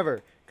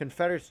 However,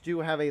 Confederates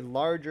do have a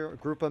larger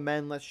group of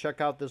men. Let's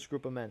check out this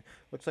group of men.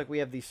 Looks like we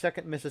have the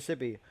 2nd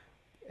Mississippi,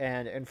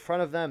 and in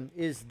front of them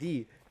is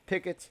the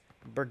Pickett's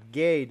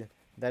Brigade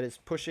that is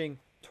pushing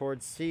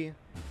towards C.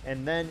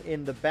 And then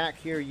in the back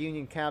here,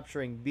 Union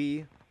capturing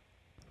B.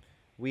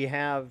 We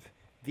have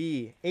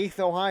the 8th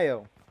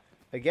Ohio,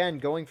 again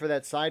going for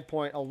that side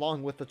point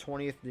along with the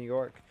 20th New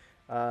York.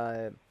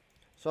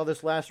 So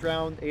this last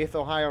round, 8th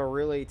Ohio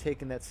really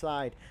taking that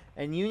side.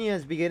 And Union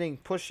is beginning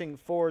pushing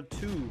forward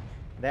to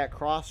that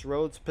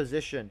crossroads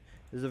position.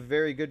 This is a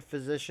very good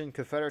position.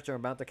 Confederates are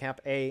about to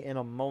cap A in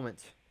a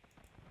moment.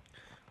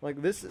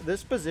 Like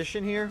this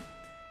position here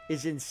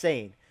is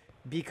insane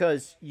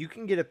because you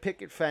can get a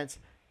picket fence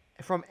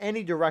from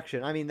any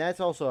direction. I mean, that's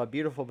also a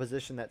beautiful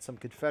position that some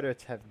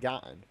Confederates have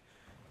gotten.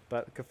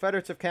 But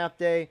Confederates have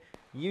capped A.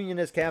 Union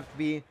has capped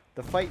B.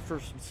 The fight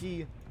for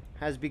C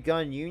has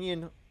begun.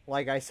 Union,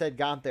 like I said,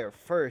 got there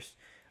first.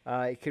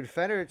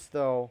 Confederates,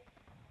 though,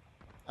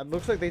 it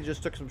looks like they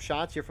just took some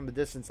shots here from the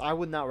distance. I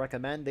would not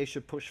recommend. They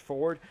should push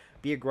forward,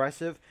 be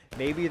aggressive.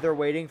 Maybe they're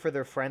waiting for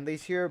their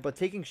friendlies here, but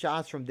taking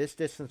shots from this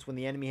distance when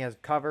the enemy has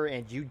cover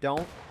and you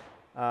don't,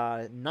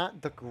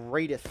 not the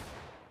greatest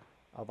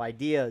of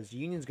ideas.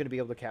 Union's going to be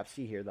able to cap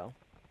C here, though.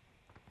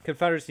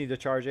 Confederates need to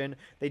charge in.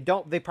 They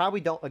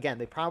probably don't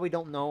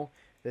know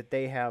that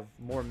they have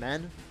more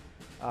men,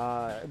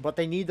 but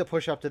they need to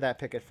push up to that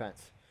picket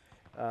fence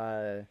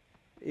to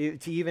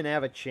even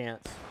have a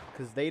chance,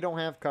 because they don't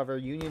have cover.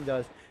 Union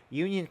does.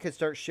 Union could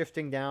start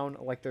shifting down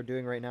like they're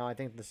doing right now. I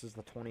think this is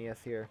the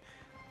 20th here.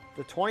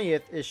 The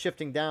 20th is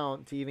shifting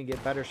down to even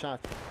get better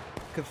shots.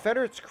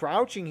 Confederates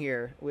crouching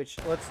here, which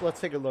let's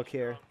take a look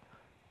here.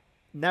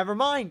 Never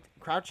mind.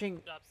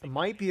 Crouching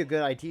might be a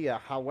good idea.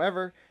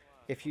 However,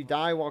 if you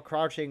die while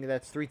crouching,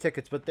 that's 3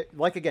 tickets. But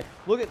like again,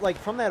 look at like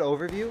from that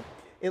overview,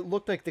 it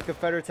looked like the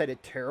Confederates had a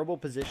terrible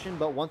position.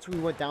 But once we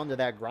went down to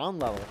that ground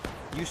level,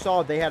 you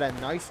saw they had a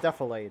nice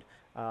defilade,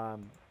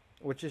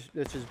 which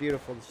is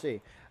beautiful to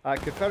see.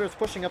 Confederates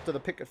pushing up to the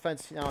picket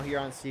fence now here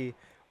on C,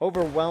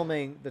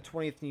 overwhelming the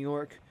 20th New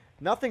York.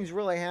 Nothing's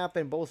really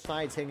happened. Both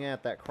sides hanging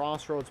at that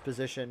crossroads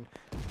position.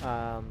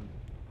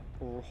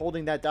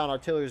 Holding that down.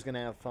 Artillery is going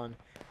to have fun.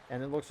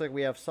 And it looks like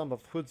we have some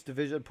of Hood's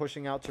division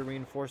pushing out to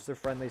reinforce their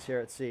friendlies here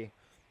at C.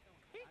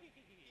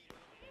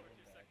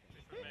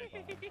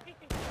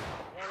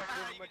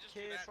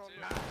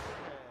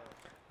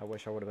 I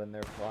wish I would have been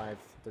there 5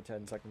 to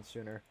 10 seconds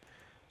sooner.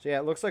 So yeah,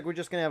 it looks like we're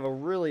just going to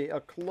have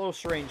a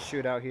close range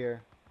shootout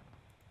here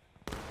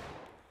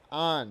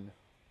on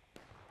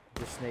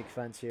the snake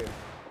fence here.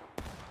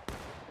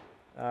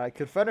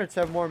 Confederates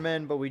have more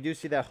men, but we do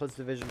see that Hood's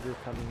division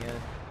group coming in.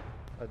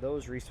 Are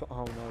those respawn?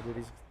 Oh no,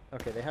 dude.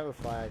 Okay, they have a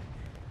flag.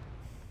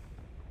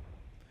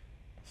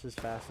 This is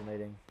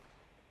fascinating.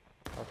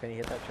 Oh, can he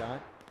hit that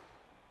shot?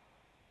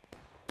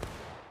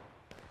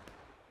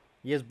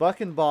 He has buck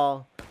and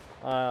ball,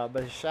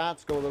 but his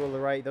shots go a little to the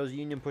right. Those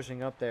Union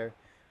pushing up there.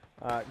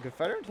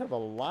 Confederates have a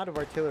lot of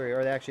artillery,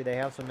 or they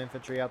have some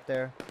infantry up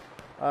there.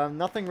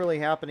 Nothing really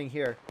happening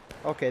here.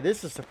 Okay,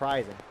 this is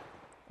surprising.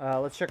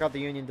 Let's check out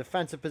the Union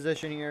defensive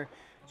position here.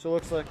 So it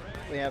looks like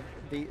we have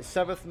the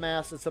 7th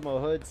Mass and some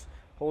of the Hoods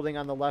holding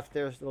on the left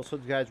there. Those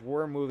Hoods guys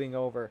were moving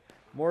over.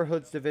 More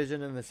Hoods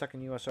division and the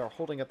 2nd USR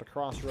holding at the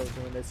crossroads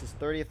doing this. Is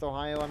 30th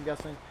Ohio, I'm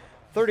guessing.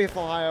 30th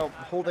Ohio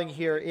holding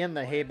here in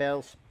the hay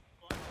bales.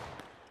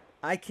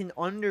 I can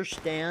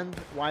understand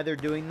why they're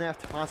doing that,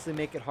 to possibly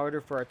make it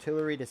harder for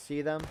artillery to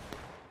see them.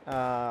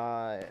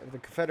 The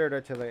Confederate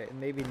artillery,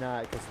 maybe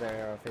not because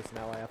they're facing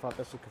that way. I thought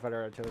this was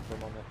Confederate artillery for a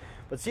moment.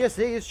 But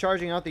CSA is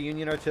charging out the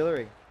Union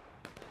artillery.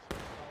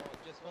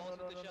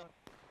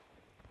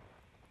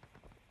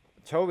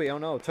 Toby, oh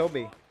no,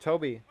 Toby.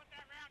 Toby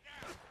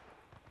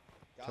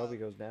Got him.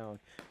 goes down.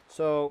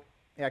 So,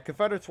 yeah,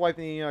 Confederates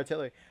wiping the Union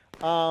artillery.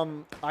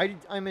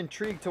 I'm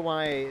intrigued to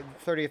why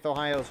 30th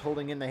Ohio is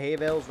holding in the hay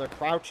bales. They're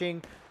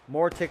crouching.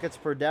 More tickets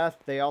per death.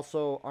 They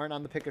also aren't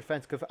on the picket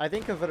fence. I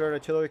think Confederate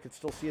artillery could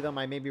still see them.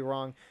 I may be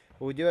wrong.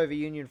 But we do have a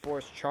Union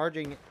force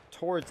charging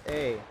towards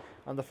A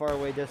on the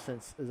faraway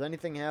distance. Is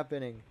anything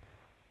happening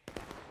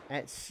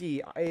at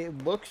C?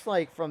 It looks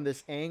like from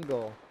this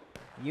angle,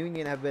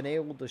 Union have been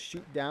able to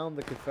shoot down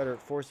the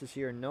Confederate forces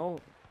here. No,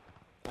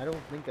 I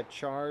don't think a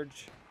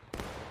charge.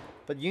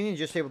 But Union's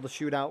just able to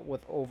shoot out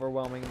with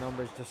overwhelming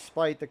numbers,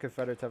 despite the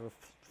Confederates have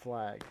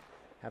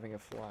having a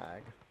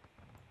flag.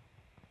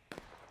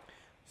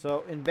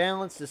 So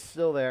imbalance is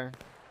still there,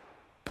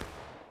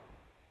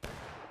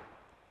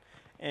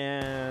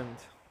 and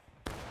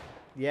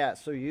yeah.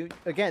 So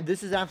again,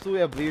 this is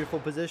absolutely a beautiful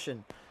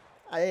position.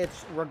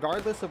 It's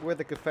regardless of where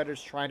the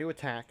Confederates try to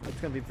attack, it's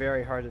going to be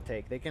very hard to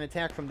take. They can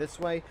attack from this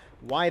way,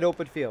 wide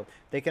open field.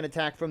 They can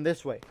attack from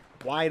this way,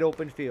 wide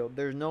open field.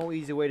 There's no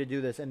easy way to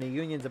do this, and the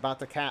Union's about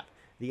to cap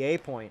the A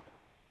point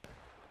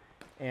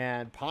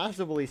and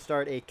possibly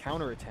start a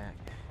counterattack,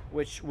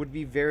 which would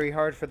be very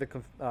hard for the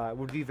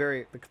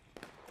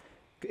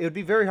it would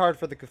be very hard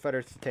for the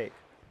Confederates to take.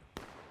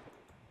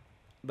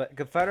 But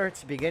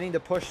Confederates beginning to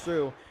push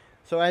through.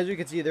 So as you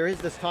can see, there is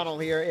this tunnel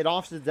here. It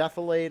offsets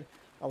defilade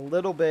a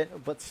little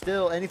bit, but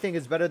still anything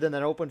is better than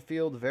an open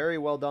field. Very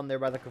well done there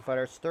by the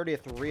Confederates.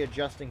 30th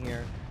readjusting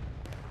here.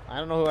 I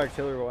don't know who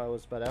artillery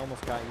was, but I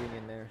almost got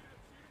Union there.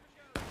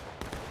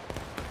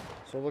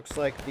 So it looks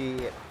like the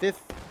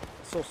 5th,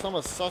 so some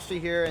of Sussy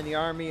here in the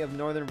Army of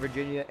Northern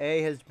Virginia.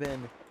 A has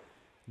been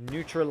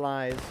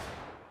neutralized.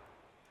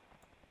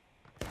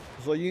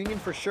 So Union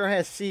for sure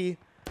has C.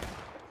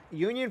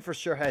 Union for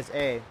sure has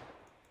A.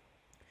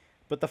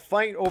 But the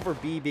fight over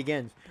B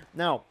begins.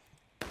 Now,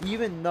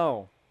 even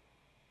though,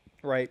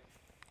 right,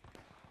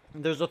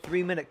 there's a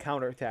 3-minute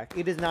counterattack,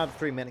 it is not a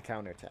 3-minute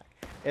counterattack.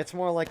 It's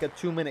more like a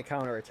 2-minute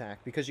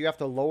counterattack because you have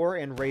to lower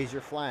and raise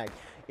your flag.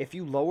 If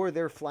you lower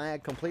their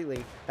flag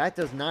completely, that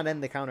does not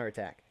end the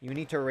counterattack. You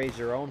need to raise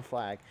your own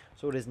flag.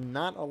 So it is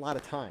not a lot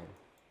of time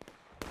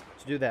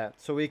to do that.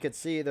 So we could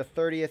see the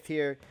 30th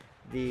here.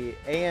 The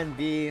A and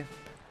B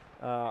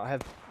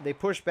they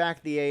push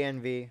back the A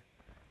and B.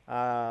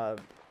 So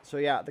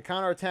yeah, the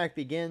counterattack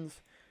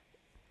begins.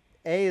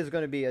 A is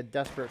going to be a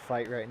desperate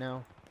fight right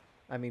now.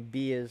 I mean,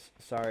 B is,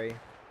 sorry.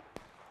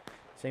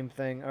 Same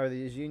thing, are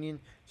these Union?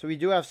 So we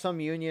do have some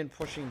Union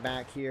pushing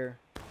back here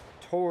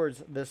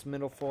towards this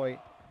middle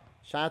fight.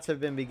 Shots have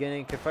been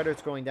beginning.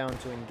 Confederates going down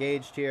to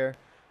engaged here.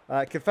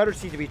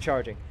 Confederates need to be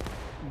charging.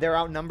 They're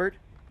outnumbered.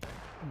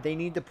 They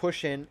need to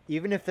push in.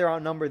 Even if they're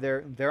outnumbered,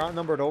 they're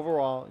outnumbered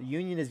overall.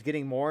 Union is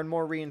getting more and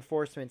more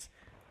reinforcements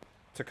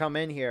to come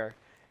in here.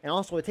 And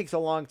also, it takes a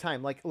long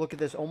time. Like, look at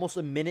this. Almost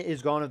a minute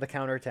is gone of the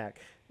counterattack.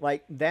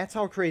 Like, that's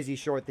how crazy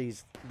short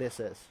this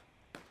is.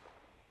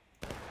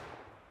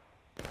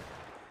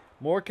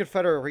 More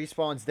Confederate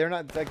respawns. They're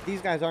not, like,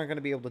 these guys aren't going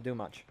to be able to do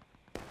much.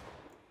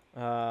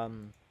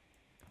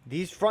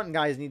 These front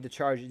guys need to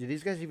charge. Do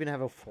these guys even have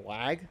a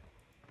flag?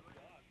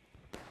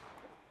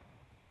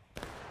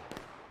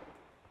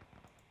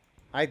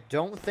 I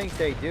don't think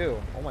they do.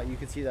 Oh my, you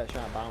can see that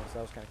shot bounce.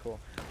 That was kind of cool.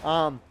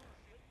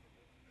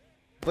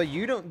 But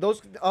you don't,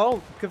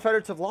 oh,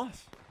 Confederates have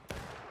lost.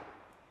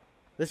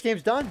 This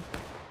game's done.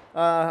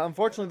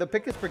 Unfortunately, the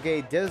Pickets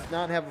Brigade does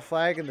not have a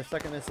flag in the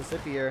 2nd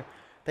Mississippi here.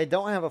 They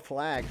don't have a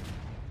flag.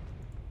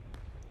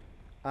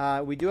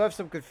 We do have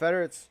some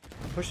Confederates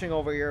pushing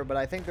over here, but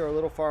I think they're a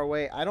little far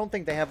away. I don't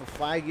think they have a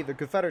flag either.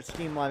 Confederate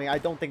streamlining, I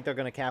don't think they're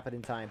going to cap it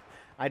in time.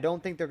 I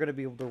don't think they're going to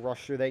be able to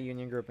rush through that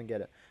Union group and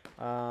get it.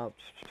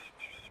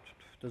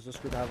 Does this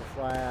group have a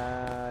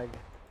flag?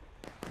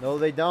 No,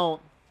 they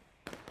don't.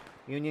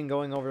 Union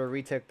going over to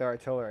retake the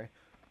artillery.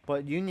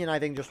 But Union, I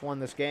think, just won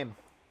this game.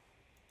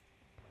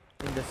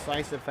 In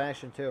decisive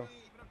fashion, too.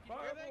 Fire,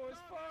 boys,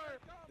 fire!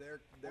 They're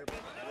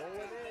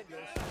rolling in.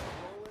 They're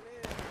rolling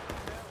in.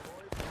 Yeah,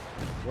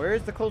 boys. Where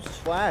is the closest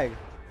flag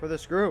for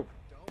this group?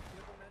 Don't give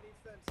them any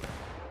fences.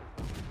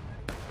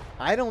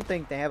 I don't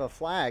think they have a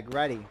flag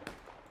ready.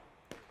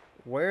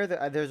 Where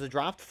there's a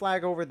dropped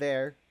flag over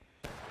there.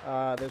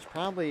 There's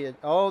probably a,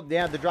 oh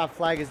yeah, the dropped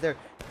flag is there.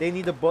 They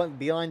need to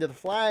beeline to the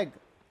flag.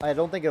 I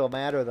don't think it'll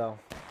matter though.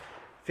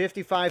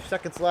 55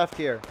 seconds left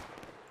here.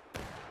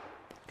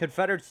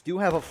 Confederates do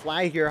have a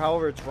flag here,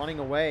 however, it's running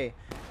away.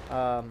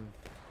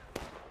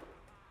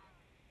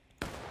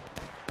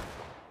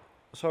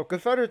 So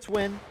Confederates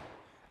win.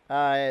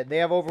 They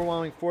have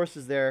overwhelming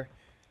forces there.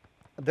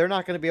 They're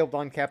not going to be able to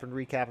uncap and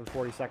recap in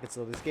 40 seconds,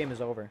 so this game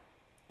is over.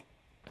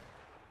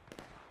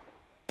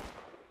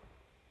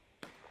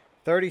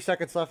 30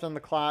 seconds left on the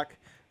clock.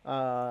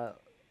 A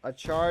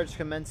charge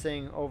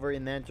commencing over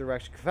in that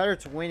direction.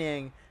 Confederates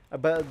winning,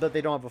 but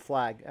they don't have a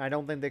flag. I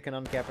don't think they can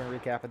uncap and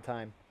recap in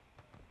time.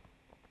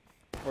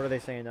 What are they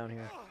saying down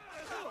here?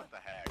 What the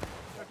heck?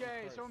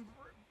 Okay, so I'm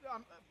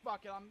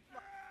fuck it. I'm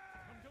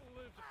gonna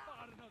live to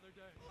fight another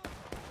day.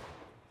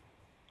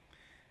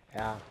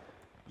 Yeah.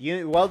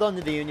 Well done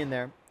to the Union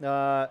there.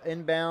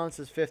 Inbalance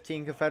is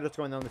 15. Confederates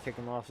going down to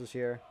taking losses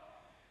here.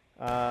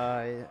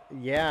 Yeah,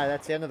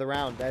 that's the end of the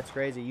round. That's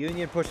crazy.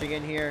 Union pushing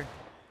in here.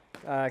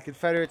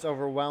 Confederates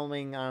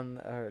overwhelming on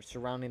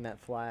surrounding that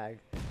flag.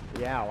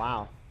 Yeah,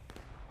 wow.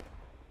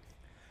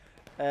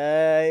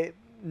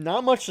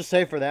 Not much to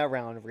say for that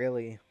round,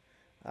 really.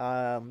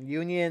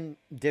 Union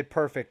did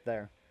perfect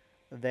there.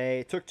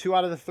 They took 2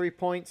 out of the 3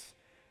 points.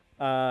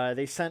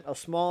 They sent a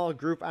small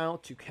group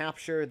out to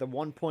capture the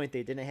 1 point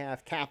they didn't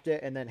have, capped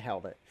it, and then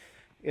held it.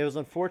 It was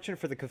unfortunate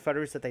for the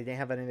Confederates that they didn't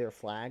have any of their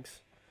flags.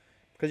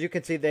 Because you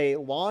can see they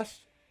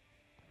lost.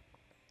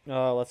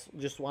 Let's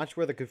just watch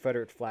where the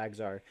Confederate flags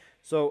are.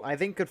 So I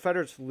think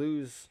Confederates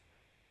lose.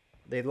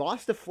 They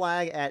lost a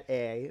flag at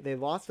A. They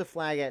lost a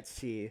flag at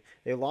C.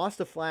 They lost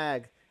a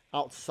flag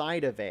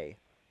outside of A.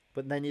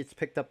 But then it's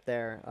picked up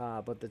there.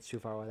 But that's too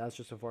far away. That's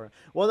just unfortunate.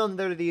 Well done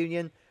there to the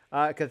Union.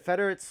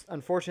 Confederates,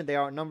 unfortunately, they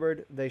are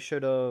outnumbered. They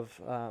should have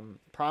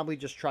probably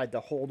just tried to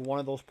hold one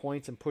of those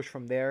points and push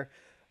from there.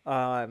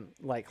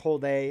 Like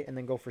hold A and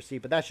then go for C.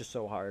 But that's just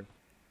so hard.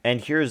 And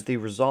here's the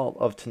result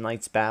of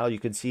tonight's battle. You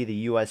can see the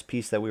U.S.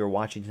 piece that we were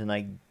watching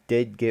tonight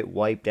did get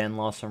wiped and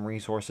lost some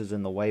resources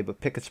in the way, but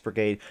Pickett's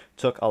brigade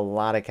took a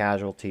lot of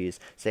casualties.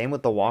 Same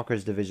with the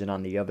Walker's division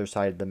on the other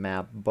side of the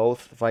map.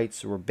 Both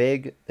fights were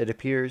big, it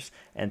appears,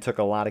 and took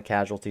a lot of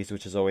casualties,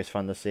 which is always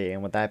fun to see.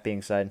 And with that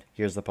being said,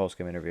 here's the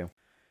post-game interview.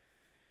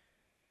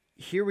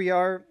 Here we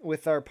are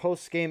with our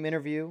post-game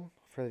interview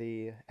for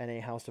the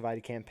NA House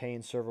Divided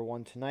Campaign Server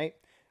 1 tonight.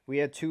 We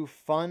had 2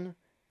 fun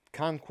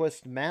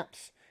conquest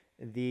maps.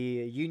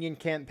 The Union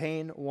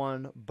campaign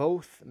won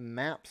both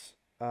maps.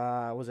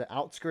 Was it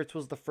Outskirts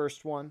was the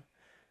first one,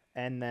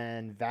 and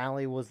then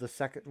Valley was the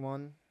second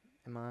one.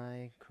 Am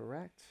I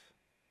correct?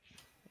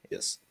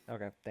 Yes.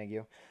 Okay, thank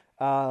you.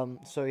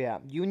 So yeah,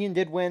 Union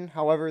did win.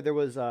 However, there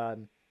was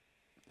 10,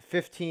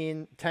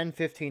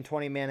 15,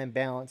 20 man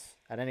imbalance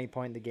at any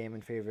point in the game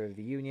in favor of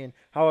the Union.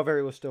 However,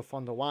 it was still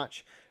fun to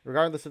watch.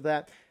 Regardless of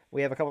that,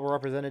 we have a couple of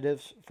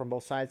representatives from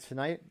both sides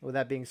tonight. With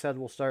that being said,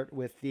 we'll start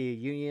with the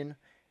Union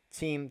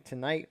team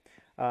tonight.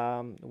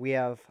 We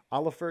have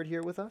Oliford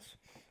here with us.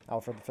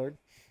 Oliford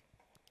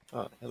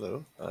III.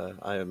 Hello.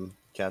 I am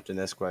Captain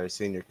Esquire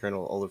Senior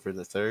Colonel Oliford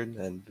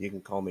III, and you can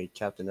call me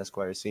Captain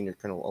Esquire Senior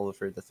Colonel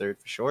Oliford III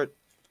for short,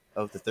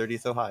 of the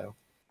 30th Ohio.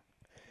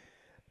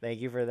 Thank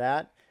you for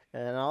that.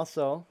 And then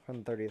also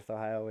from the 30th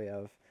Ohio, we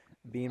have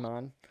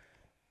Beamon.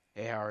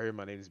 Hey, how are you?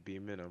 My name is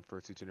Beeman. I'm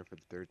first lieutenant for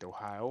the 3rd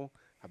Ohio.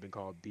 I've been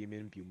called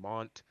Beeman,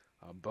 Beaumont,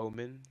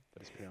 Bowman,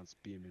 but it's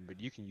pronounced Beeman, but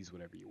you can use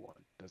whatever you want.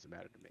 Doesn't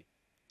matter to me.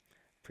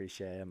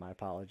 Appreciate it. My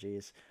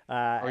apologies.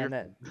 And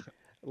then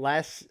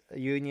last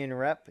Union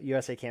rep,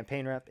 USA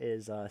campaign rep,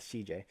 is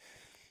CJ.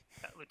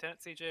 Lieutenant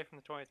CJ from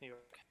the 20th New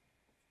York.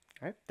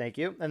 All right, thank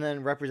you. And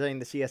then representing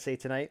the CSA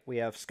tonight, we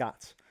have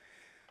Scott's.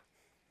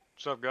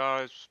 What's up,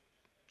 guys?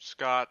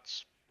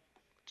 Scott's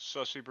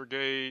Sussy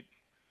Brigade.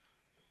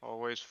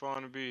 Always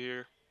fun to be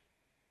here.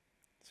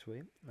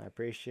 Sweet. I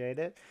appreciate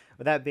it.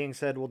 With that being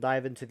said, we'll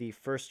dive into the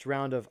first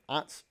round of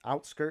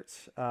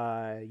Outskirts.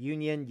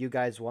 Union, you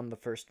guys won the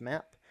first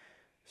map.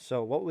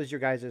 So what was your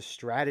guys'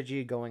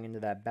 strategy going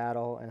into that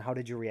battle, and how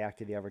did you react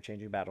to the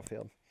ever-changing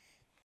battlefield?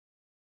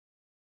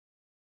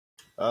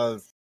 You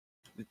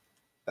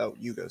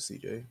go,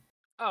 CJ.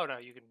 Oh no,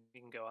 you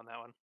can go on that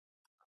one.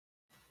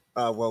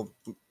 Well,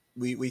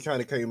 we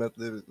kind of came up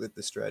with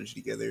the strategy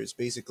together. It's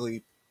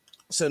basically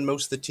send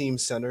most of the team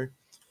center,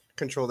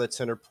 control that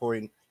center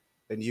point,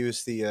 and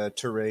use the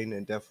terrain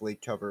and definitely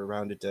cover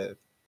around it to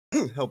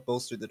help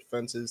bolster the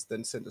defenses.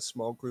 Then send a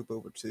small group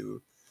over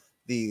to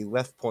the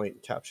left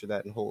point, capture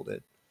that, and hold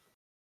it.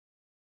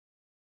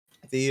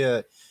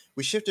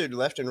 We shifted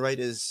left and right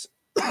as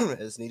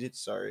as needed.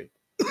 Sorry,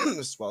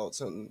 swallowed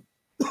something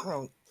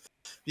wrong.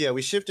 Yeah,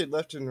 we shifted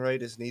left and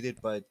right as needed,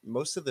 but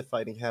most of the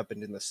fighting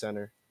happened in the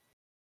center.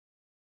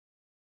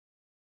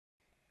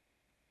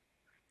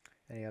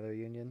 Any other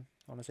Union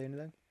want to say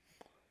anything?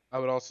 I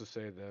would also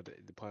say that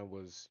the plan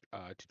was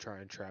to try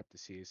and trap the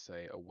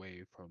CSA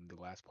away from the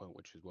last point,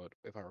 which is what,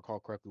 if I recall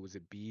correctly, was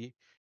it B,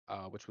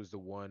 which was the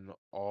one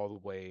all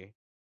the way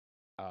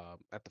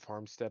at the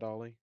farmstead,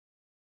 Ollie?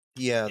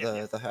 Yeah,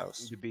 the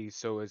house. To B,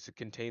 so as to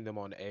contain them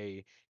on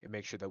A and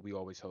make sure that we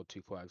always held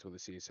 2 flags where the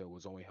CSA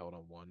was only held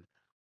on 1,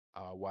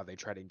 while they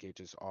try to engage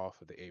us off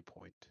of the A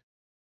point.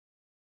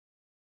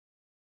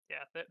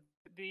 Yeah,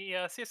 the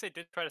CSA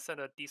did try to send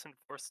a decent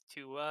force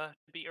to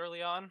B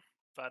early on,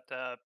 but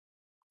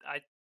I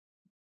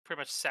pretty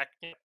much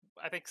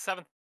I think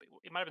 7th.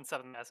 It might have been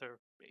 7th Mass or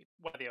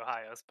one of the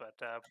Ohio's, but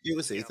It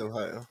was 8th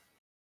Ohio.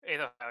 8th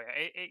Ohio,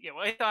 yeah.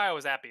 Well, 8th Ohio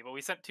was at B, but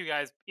we sent 2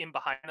 guys in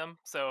behind them,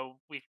 so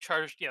we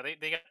charged. Yeah,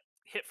 they got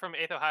hit from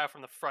 8th Ohio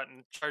from the front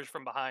and charged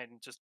from behind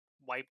and just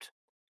wiped.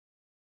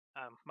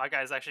 My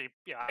guys actually,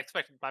 I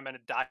expected my men to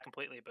die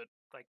completely, but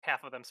like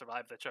half of them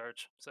survived the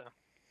charge. So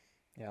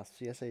Yeah,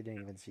 CSA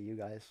didn't even see you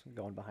guys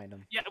going behind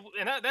them. yeah,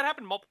 and that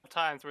happened multiple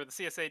times where the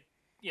CSA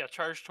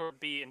charged toward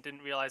B and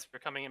didn't realize we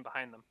were coming in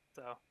behind them.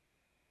 So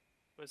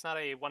it was not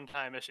a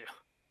one-time issue.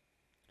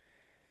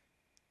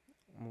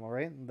 All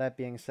right. That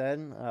being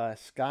said,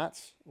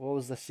 Scots, what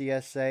was the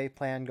CSA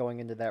plan going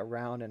into that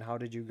round, and how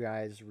did you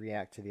guys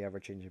react to the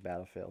ever-changing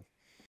battlefield?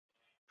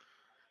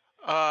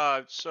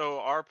 So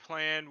our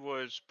plan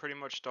was pretty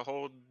much to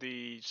hold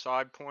the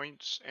side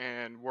points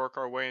and work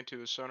our way into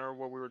the center.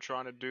 What we were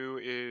trying to do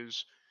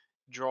is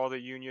draw the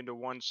Union to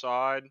one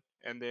side,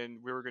 and then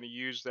we were going to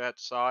use that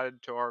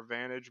side to our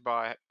advantage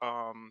by,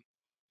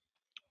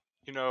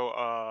 you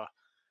know,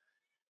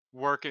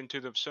 working to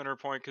the center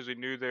point because we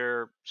knew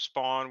their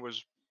spawn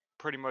was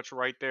pretty much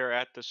right there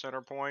at the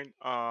center point.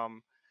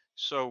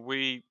 So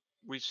we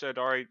said,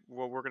 all right,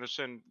 well, we're going to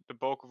send the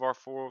bulk of our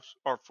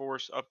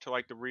force up to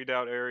like the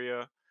redoubt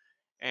area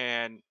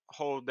and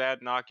hold that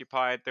and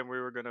occupy it. Then we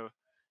were going to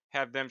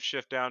have them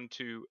shift down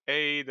to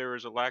A. There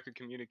was a lack of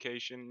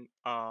communication,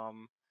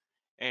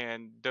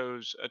 and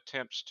those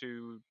attempts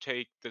to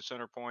take the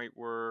center point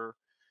were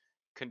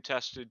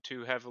contested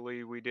too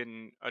heavily. We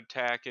didn't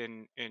attack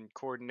in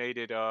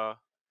coordinated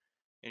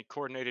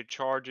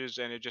charges,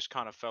 and it just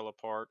kind of fell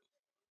apart.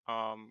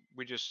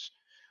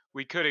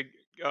 We couldn't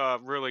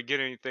really get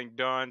anything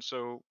done,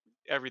 so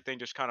everything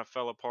just kind of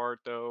fell apart.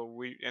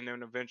 Though and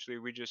then eventually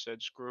we just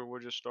said, screw it, we'll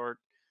just start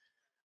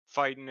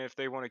fighting if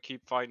they want to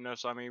keep fighting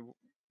us. I mean,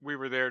 we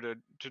were there to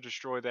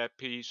destroy that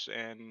piece,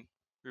 and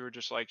we were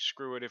just like,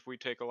 screw it. If we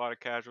take a lot of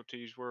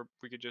casualties,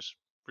 we could just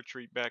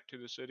retreat back to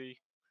the city.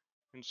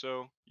 And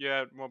so,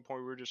 yeah, at one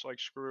point we were just like,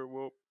 screw it,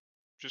 we'll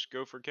just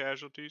go for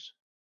casualties.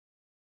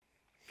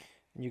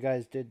 You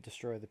guys did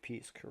destroy the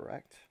piece,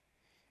 correct?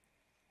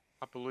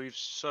 I believe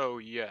so,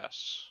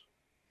 yes.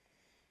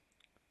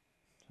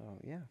 So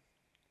yeah.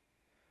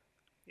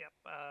 Yep.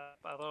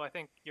 Although I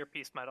think your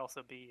piece might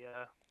also be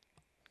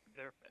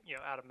they're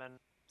out of men.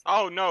 So.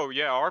 Oh no,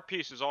 yeah, our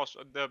piece is also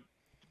the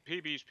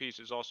PB's piece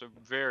is also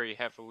very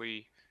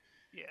heavily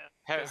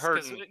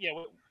hurting.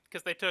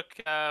 Because they took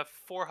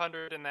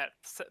 400 in that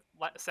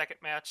second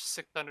match,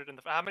 600 in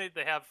the. How many did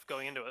they have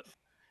going into it?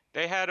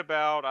 They had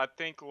about, I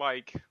think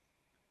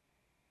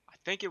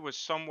it was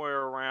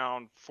somewhere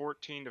around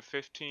 14 to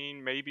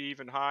 15, maybe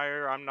even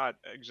higher. I'm not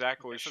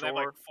exactly so sure. They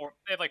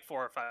have like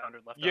 400 or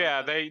 500 left.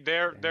 Yeah,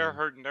 they're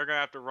hurting. They're gonna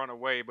have to run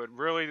away. But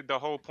really, the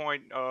whole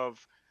point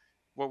of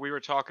what we were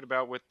talking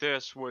about with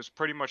this was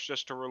pretty much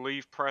just to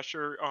relieve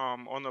pressure.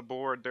 On the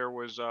board, there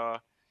was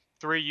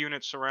 3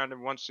 units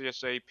surrounding one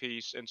CSA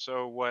piece, and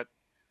so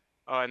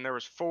and there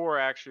was 4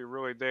 actually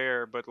really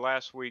there. But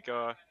last week,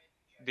 the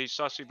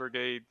Sussy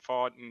Brigade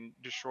fought and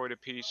destroyed a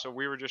piece. So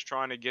we were just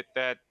trying to get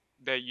that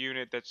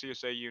unit, that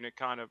CSA unit,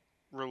 kind of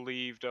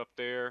relieved up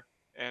there,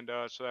 and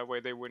so that way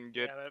they wouldn't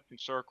get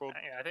encircled.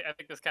 Yeah, I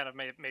think this kind of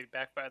made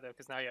backfire though,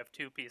 because now you have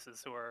 2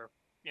 pieces who are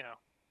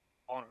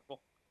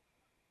vulnerable.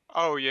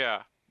 Oh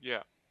yeah,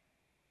 yeah.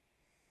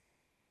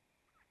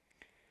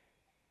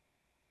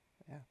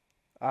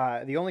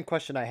 Yeah. The only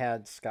question I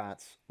had,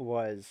 Scots,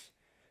 was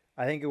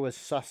I think it was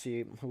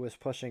Sussy who was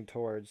pushing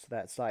towards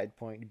that side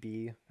point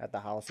B at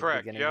the house at the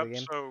beginning of the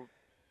game.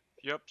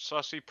 Yep,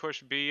 Sussy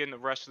pushed B, and the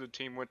rest of the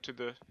team went to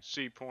the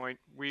C point.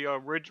 We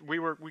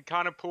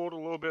kind of pulled a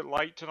little bit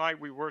light tonight.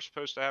 We were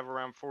supposed to have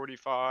around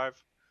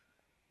 45,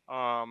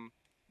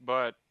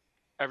 but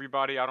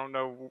everybody, I don't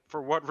know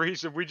for what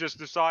reason, we just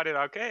decided,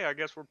 okay, I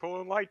guess we're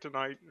pulling light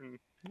tonight, and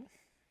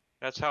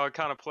that's how it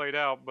kind of played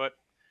out. But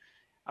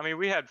I mean,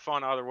 we had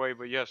fun either way.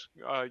 But yes,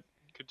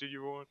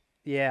 continue on.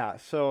 Yeah,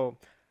 so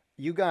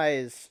you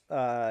guys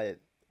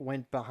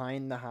went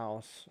behind the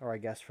house, or I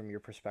guess from your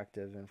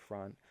perspective in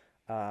front,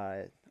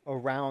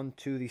 around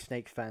to the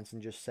snake fence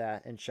and just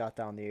sat and shot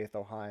down the 8th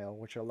Ohio,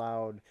 which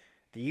allowed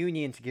the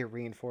Union to get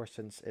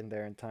reinforcements in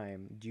there in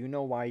time. Do you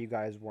know why you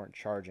guys weren't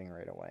charging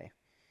right away?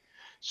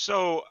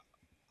 So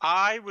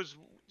I was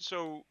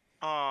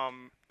I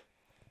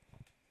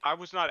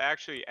was not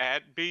actually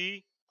at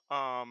B.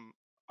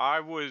 I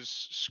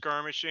was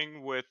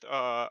skirmishing with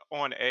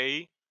on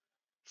A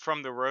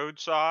from the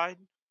roadside.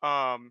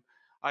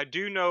 I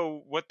do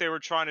know what they were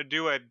trying to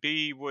do at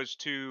B was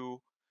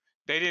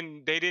they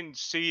didn't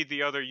see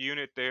the other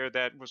unit there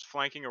that was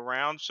flanking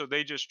around, so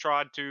they just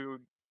tried to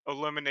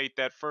eliminate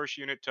that first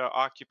unit to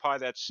occupy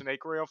that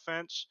snake rail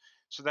fence.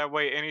 So that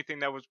way anything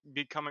that was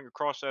be coming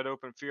across that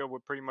open field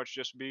would pretty much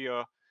just be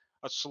a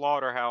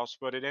slaughterhouse.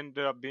 But it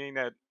ended up being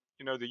that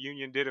the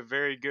Union did a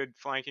very good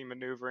flanking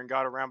maneuver and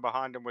got around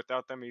behind them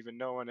without them even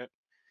knowing it.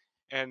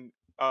 And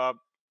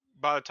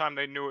by the time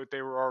they knew it,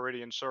 they were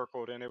already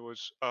encircled, and it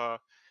was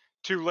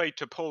too late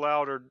to pull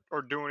out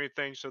or do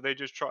anything. So they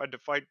just tried to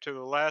fight to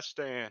the last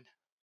stand.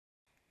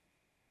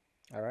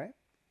 All right.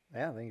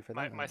 Yeah, thank you for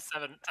that. My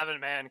seven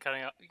man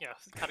cutting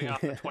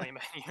off the 20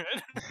 man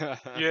unit.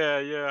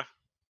 Yeah.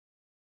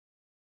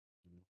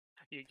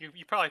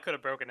 You probably could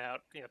have broken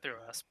out through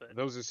us, but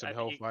those are some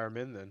hellfire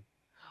men then.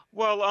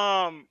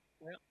 Well,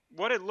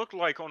 what it looked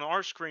like on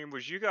our screen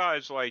was you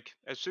guys, like,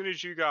 as soon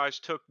as you guys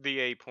took the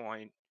A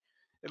point,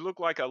 it looked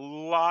like a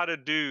lot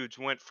of dudes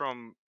went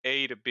from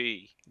A to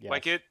B. Yes.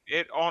 Like it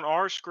on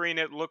our screen,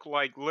 it looked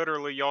like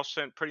literally y'all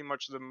sent pretty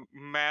much the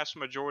mass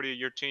majority of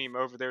your team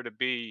over there to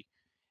B,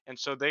 and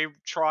so they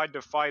tried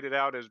to fight it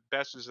out as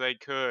best as they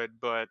could.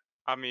 But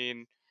I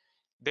mean,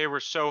 they were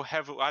so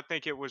heavily. I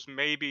think it was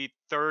maybe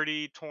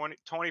 30, 20,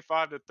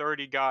 25 to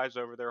 30 guys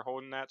over there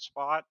holding that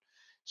spot.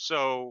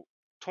 So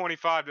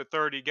 25 to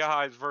 30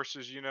 guys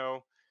versus,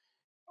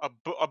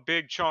 a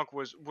big chunk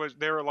was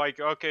they were like,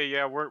 okay,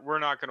 yeah, we're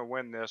not going to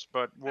win this,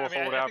 but we'll I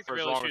mean, hold I out think the for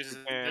as real long issue as is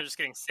we they're can. just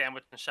getting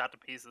sandwiched and shot to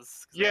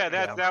pieces because they Yeah, don't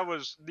have that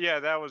Yeah.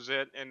 enough. that was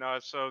it.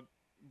 And so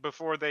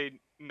before they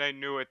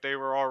knew it, they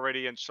were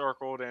already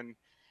encircled, and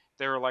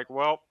they were like,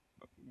 well,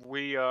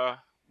 we uh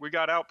we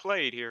got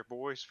outplayed here,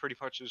 boys. Pretty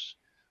much is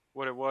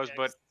what it was. Yeah,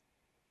 But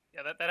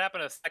yeah, that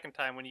happened a second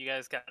time when you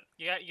guys got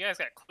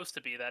close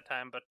to B that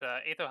time, but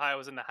 8th Ohio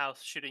was in the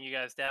house shooting you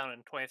guys down,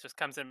 and 20th just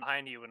comes in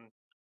behind you and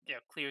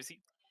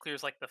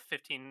clears like the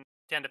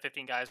 10 to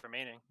 15 guys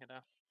remaining. You know.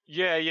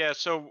 yeah.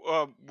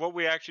 So what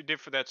we actually did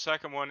for that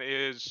second one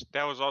is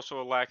that was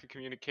also a lack of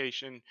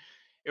communication.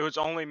 It was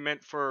only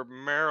meant for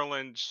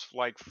Maryland's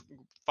like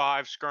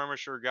five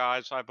skirmisher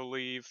guys, I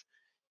believe,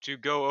 to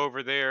go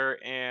over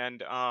there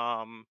and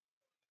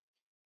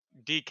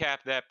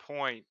decap that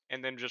point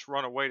and then just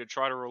run away to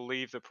try to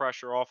relieve the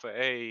pressure off of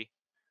A.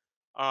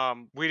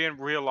 We didn't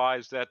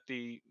realize that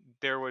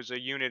there was a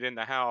unit in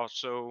the house,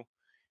 so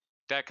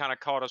that kind of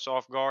caught us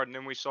off guard. And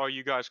then we saw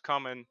you guys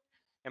coming,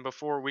 and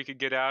before we could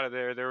get out of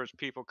there, there was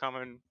people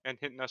coming and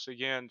hitting us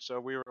again. So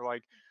we were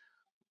like,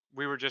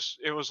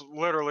 it was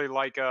literally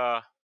like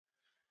a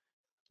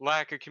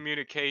lack of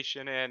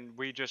communication, and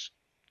we just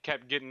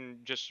kept getting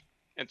just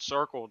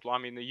encircled. I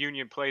mean, the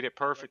Union played it Yeah,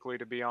 perfectly,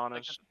 to be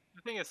like the, honest.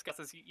 the thing is, Gus,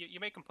 is you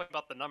may complain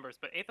about the numbers,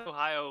 but 8th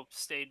Ohio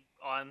stayed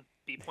on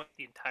B point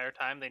the entire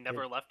time. They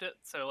never left it.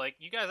 So like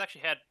you guys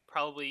actually had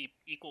probably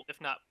equal, if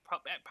not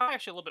probably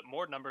actually a little bit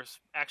more numbers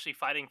actually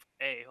fighting for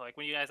A. Like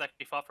when you guys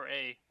actually fought for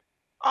A, it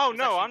Oh was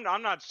no, actually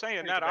I'm not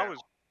saying pretty that.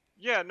 comparable.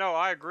 Yeah, no,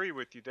 I agree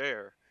with you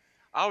there.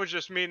 I was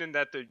just meaning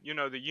that the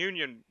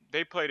Union,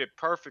 they played it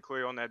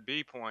perfectly on that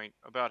B point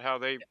about how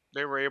they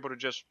were able to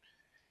just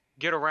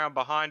get around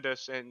behind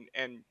us and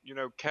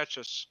catch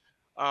us.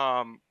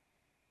 Um,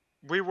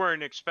 we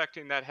weren't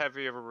expecting that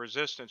heavy of a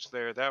resistance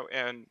there.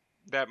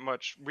 That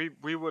much.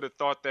 We would have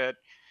thought that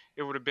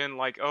it would have been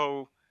like,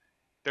 oh,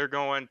 they're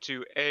going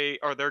to A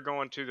or they're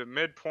going to the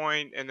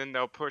midpoint and then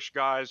they'll push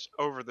guys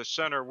over the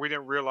center. We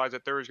didn't realize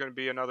that there was going to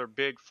be another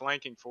big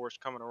flanking force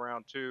coming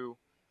around too.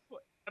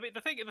 I mean,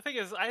 the thing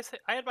is, I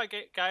had my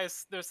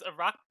guys. There's a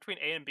rock between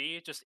A and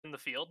B just in the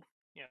field,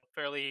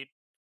 fairly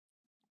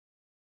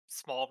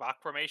small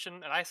rock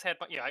formation, and I had,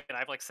 I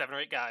have like 7 or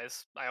 8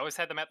 guys. I always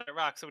had them at that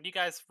rock. So when you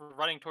guys were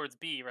running towards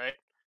B, right,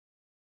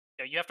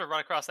 you have to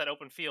run across that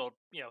open field,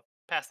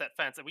 past that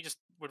fence, and we just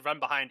would run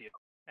behind you,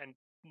 and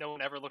no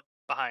one ever looked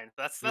behind.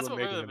 You That's were what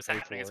making really them was pay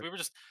happening. for Is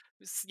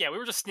it. we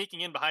were just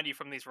sneaking in behind you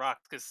from these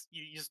rocks because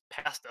you just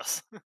passed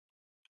us.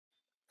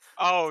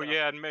 Oh So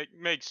yeah, it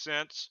makes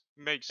sense.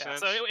 Makes yeah,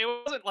 so sense. it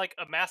wasn't like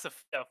a massive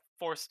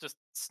force just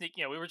sneak.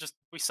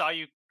 We saw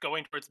you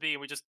going towards B,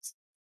 and we just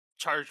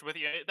charged with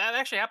you. That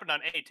actually happened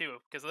on A too,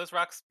 because those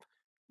rocks,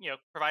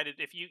 provided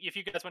if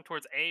you guys went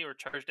towards A or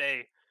charged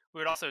A, we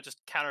would also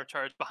just counter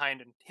charge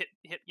behind and hit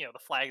the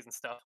flags and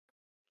stuff.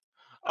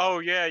 So Oh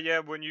yeah.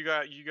 When you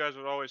guys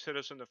would always hit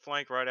us in the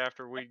flank right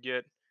after we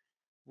get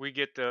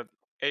the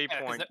A yeah,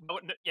 because point.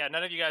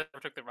 none of you guys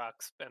ever took the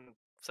rocks, and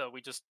so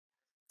we just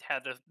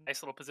had a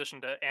nice little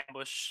position to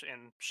ambush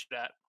and shoot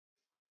at.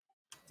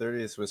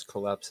 30th was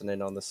collapsing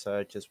in on the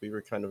side because we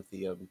were kind of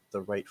the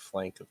right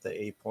flank of the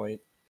A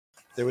point.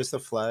 There was the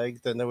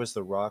flag, then there was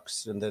the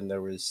rocks, and then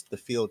there was the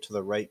field to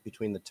the right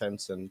between the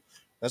tents, and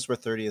that's where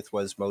 30th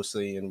was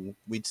mostly. And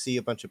we'd see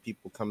a bunch of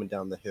people coming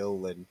down the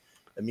hill and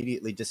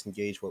immediately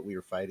disengage what we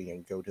were fighting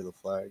and go to the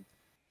flag.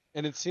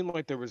 And it seemed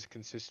like there was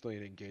consistently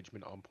an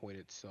engagement on point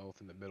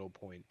itself in the middle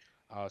point.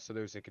 So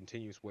there's a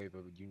continuous wave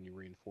of Union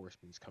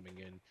reinforcements coming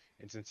in.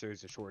 And since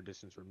there's a short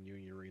distance from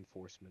Union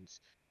reinforcements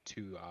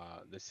to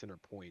the center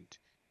point,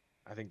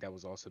 I think that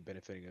was also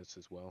benefiting us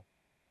as well.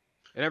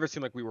 It never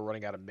seemed like we were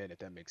running out of men, if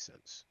that makes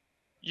sense.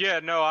 Yeah,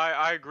 no,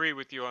 I agree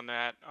with you on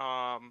that.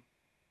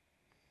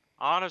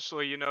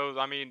 Honestly,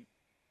 I mean,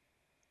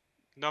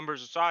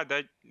 numbers aside,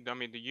 the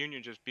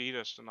Union just beat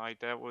us tonight.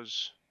 That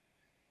was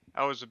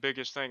the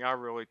biggest thing I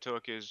really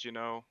took is,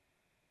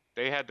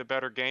 they had the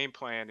better game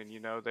plan, and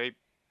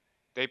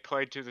they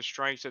played to the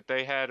strengths that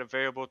they had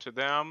available to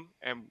them,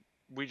 and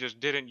we just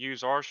didn't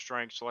use our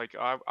strengths. Like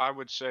I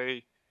would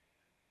say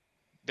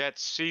that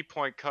C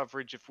point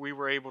coverage, if we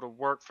were able to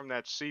work from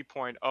that C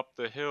point up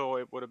the hill,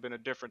 it would have been a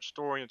different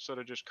story instead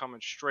of just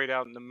coming straight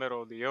out in the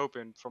middle of the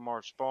open from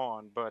our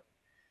spawn. But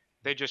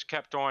they just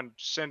kept on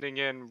sending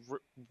in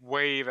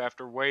wave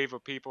after wave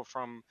of people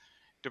from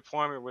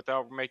deployment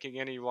without making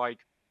any like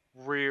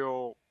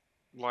real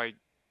like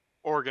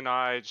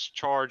organized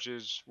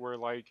charges where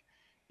like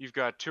you've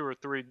got 2 or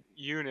 3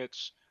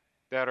 units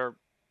that are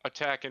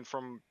attacking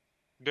from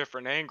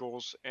different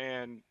angles.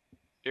 And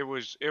it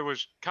was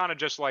kind of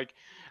just like,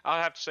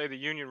 I'll have to say the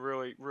Union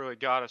really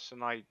got us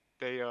tonight.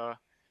 They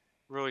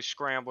really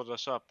scrambled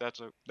us up.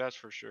 That's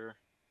for sure.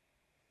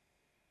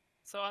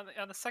 So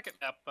on the second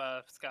map,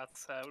 Scott,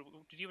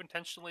 did you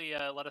intentionally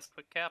let us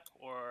quick cap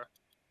or?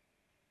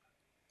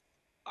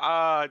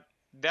 Uh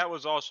that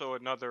was also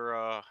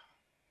another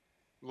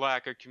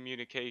lack of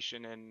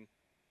communication and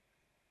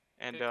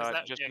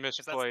Because just because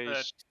that's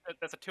misplays.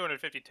 that's a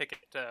 250 ticket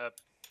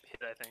hit,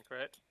 I think,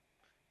 right?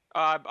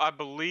 I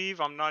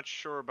believe, I'm not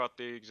sure about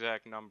the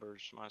exact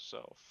numbers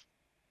myself.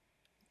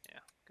 Yeah,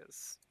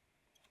 because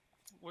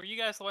were you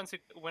guys the ones who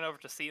went over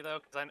to C though?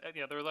 Because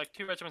there were like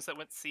 2 regiments that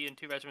went C and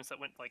 2 regiments that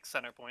went like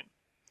center point.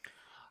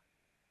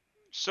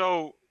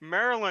 So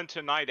Maryland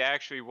tonight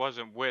actually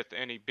wasn't with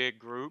any big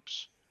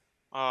groups.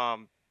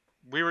 Um,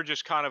 we were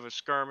just kind of a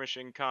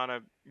skirmishing kind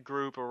of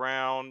group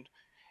around,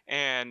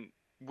 and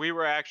we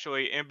were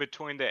actually in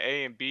between the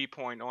A and B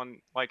point on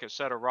like a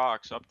set of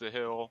rocks up the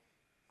hill.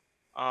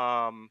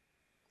 Um,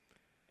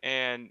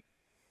 and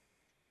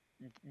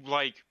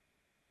like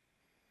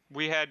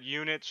we had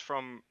units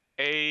from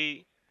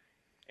A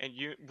and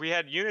we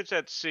had units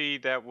at C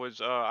that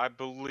was I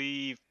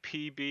believe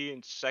PB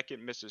and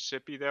Second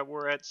Mississippi that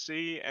were at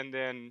C, and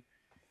then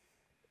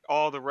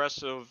all the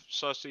rest of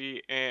Sussy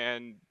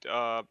and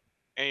A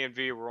and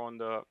V were on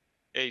the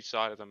A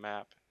side of the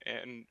map,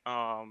 and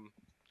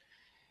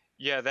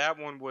yeah, that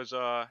one was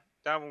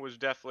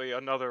definitely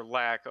another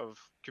lack of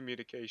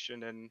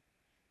communication and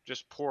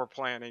just poor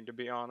planning, to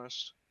be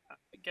honest.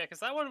 Yeah,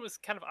 because that one was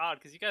kind of odd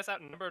because you guys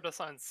outnumbered us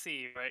on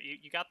C, right?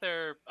 You got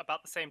there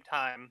about the same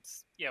time.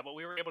 Yeah, but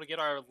we were able to get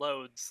our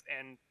loads,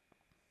 and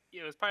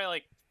it was probably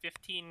like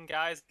 15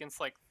 guys against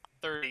like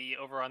 30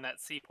 over on that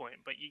C point.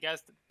 But you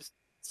guys just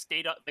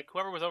stayed up. Like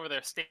whoever was over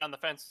there stayed on the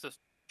fence, just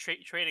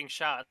trading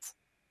shots.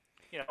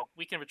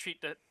 We can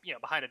retreat to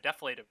behind a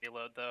deflated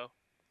reload though.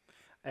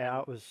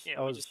 Yeah,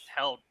 And, we just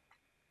held.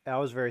 I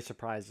was very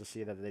surprised to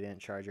see that they didn't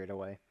charge right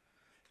away.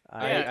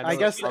 Yeah, I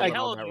guess we I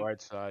held on that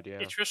right side, yeah.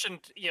 attrition.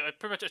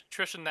 Pretty much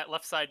attrition that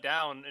left side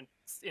down, and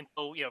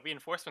until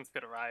reinforcements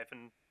could arrive,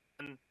 and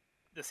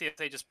the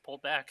CSA just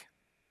pulled back.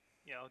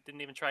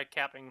 Didn't even try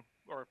capping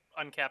or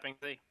uncapping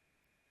the.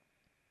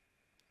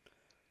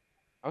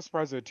 I was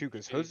surprised there too,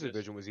 because Hood's Jesus.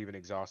 division was even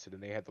exhausted,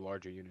 and they had the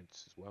larger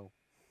units as well.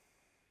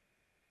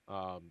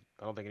 I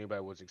don't think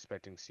anybody was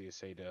expecting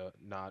CSA to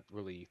not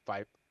really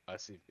fight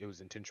us if it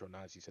was intentional or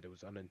not. As you said, it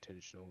was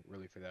unintentional,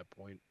 really, for that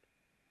point.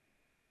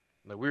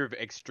 Like we were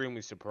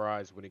extremely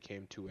surprised when it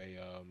came to a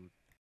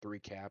 3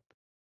 cap.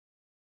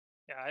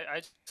 Yeah, I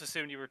just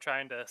assumed you were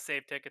trying to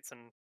save tickets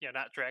and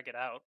not drag it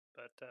out,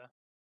 but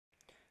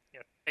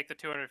take the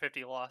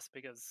 250 loss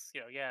because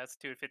yeah, it's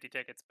 250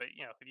 tickets, but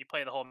if you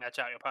play the whole match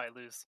out, you'll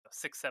probably lose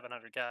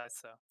 600-700 guys.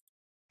 So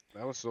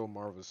That was so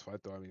marvelous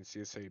fight, though. I mean,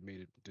 CSA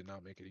did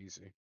not make it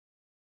easy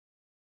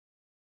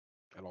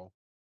at all.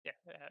 yeah,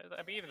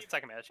 I mean even the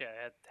second match,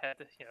 yeah, had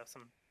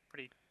some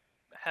pretty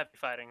heavy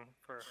fighting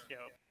for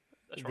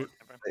a short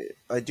campaign.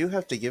 I do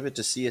have to give it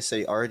to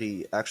CSA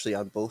Artie actually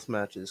on both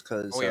matches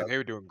because Oh yeah, they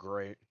were doing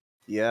great.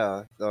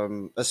 yeah,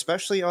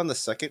 especially on the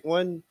second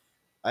one,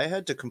 I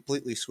had to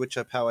completely switch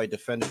up how I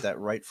defended that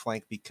right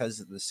flank because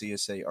of the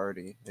CSA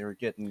Artie. They were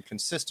getting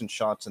consistent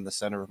shots in the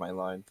center of my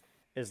line.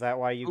 Is that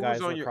why you Who was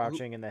guys on were your-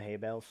 crouching in the hay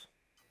bales?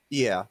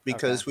 Yeah,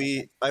 because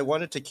I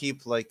wanted to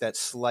keep like that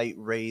slight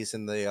raise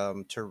in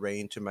the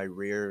terrain to my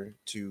rear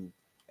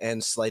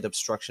and slight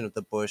obstruction of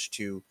the bush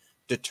to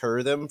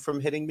deter them from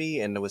hitting me,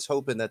 and I was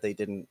hoping that they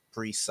didn't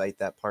pre-sight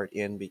that part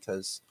in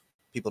because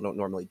people don't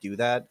normally do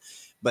that.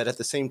 But at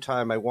the same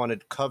time, I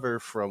wanted cover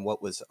from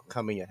what was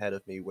coming ahead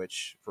of me,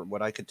 which, from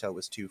what I could tell,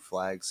 was 2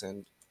 flags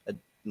and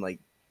like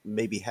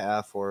maybe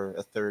half or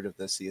a third of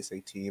the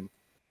CSA team.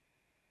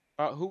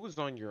 Who was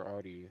on your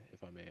Artie,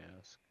 if I may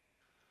ask?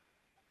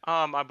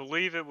 I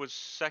believe it was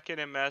second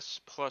MS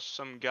plus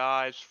some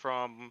guys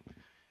from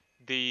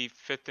the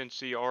 5th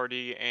NC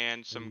Arty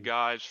and some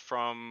guys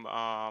from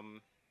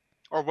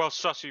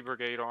Sussy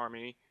Brigade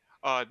Army,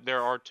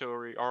 their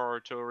artillery, our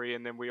artillery,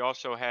 and then we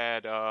also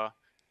had I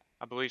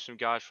believe some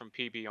guys from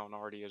PB on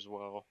Arty as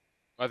well.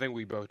 I think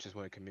we both just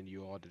want to commend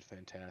you all. Did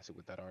fantastic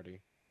with that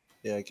Artie.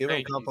 Yeah, give them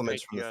Thank you,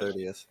 compliments thank from you the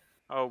guys. 30th.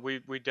 Oh, we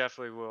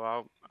definitely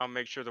will. I'll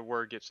make sure the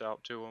word gets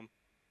out to them.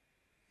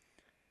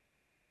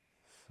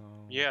 So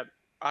Yeah,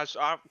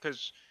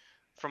 because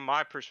from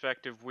my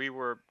perspective, we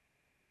were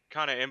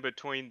kind of in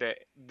between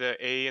the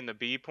A and the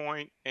B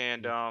point,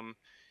 and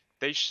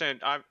they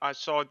sent. I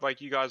saw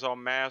like you guys all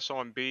mass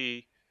on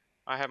B.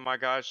 I had my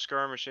guys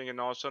skirmishing, and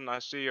all of a sudden I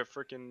see a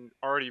freaking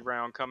arty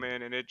round come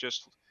in, and it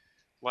just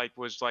like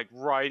was like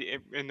right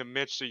in the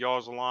midst of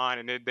y'all's line,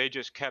 and they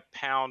just kept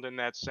pounding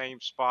that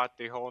same spot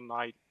the whole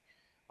night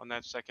on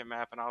that second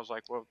map, and I was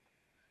like, well,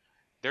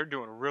 they're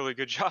doing a really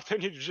good job. They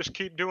need to just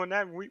keep doing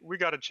that. We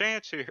got a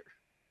chance here.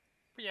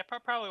 But yeah,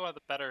 probably one of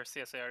the better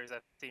CSARs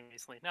I've seen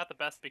recently. Not the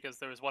best because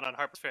there was one on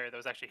Harper's Ferry that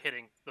was actually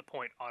hitting the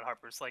point on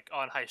Harper's, like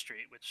on High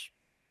Street, which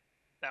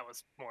that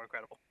was more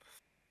incredible.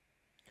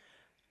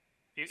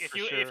 If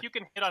you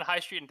can hit on High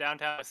Street in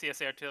downtown with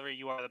CSA artillery,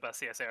 you are the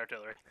best CSA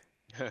artillery.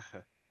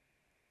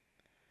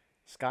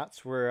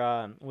 Scots,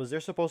 was there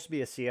supposed to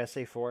be a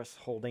CSA force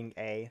holding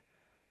A?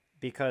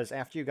 Because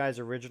after you guys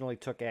originally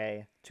took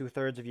A,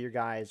 2/3 of your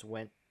guys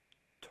went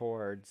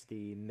towards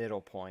the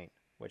middle point,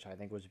 which I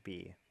think was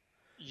B.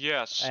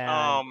 Yes.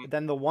 And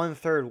then the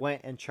 1/3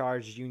 went and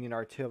charged Union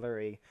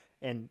artillery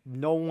and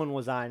no one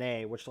was on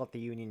A, which let the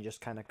Union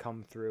just kind of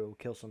come through,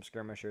 kill some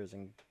skirmishers,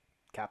 and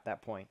cap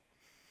that point.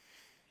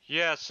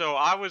 Yeah, so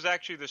I was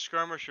actually the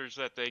skirmishers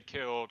that they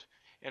killed,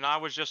 and I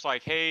was just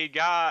like, "Hey,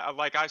 guy!"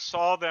 Like I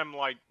saw them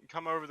like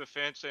come over the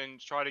fence and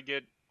try to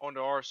get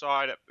onto our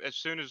side. As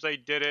soon as they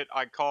did it,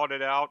 I called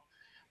it out.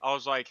 I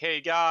was like,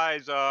 "Hey,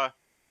 guys,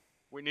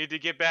 we need to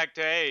get back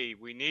to A.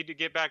 We need to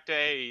get back to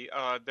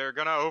A. They're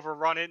gonna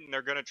overrun it and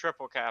they're gonna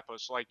triple cap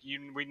us. Like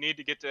we need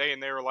to get to A."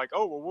 And they were like,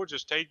 "Oh, well, we'll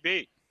just take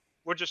B.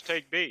 We'll just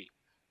take B."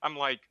 I'm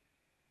like,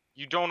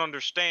 "You don't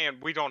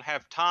understand. We don't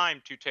have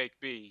time to take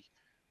B.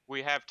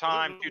 We have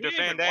time to We didn't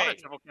defend even want A."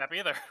 to triple cap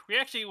either. We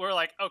actually were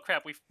like, oh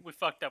crap, we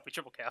fucked up. We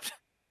triple capped.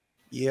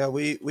 Yeah,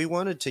 we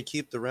wanted to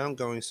keep the round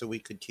going so we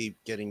could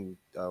keep getting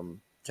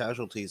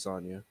casualties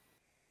on you.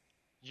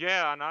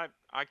 Yeah, and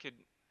I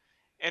could.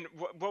 And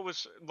what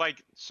was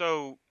like?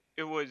 So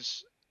it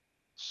was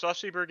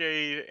Sussy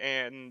Brigade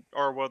and,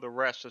 or well, the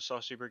rest of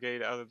Sussy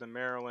Brigade other than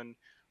Maryland,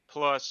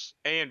 plus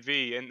A and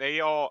V, and they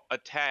all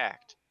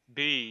attacked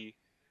B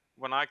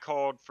when I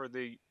called for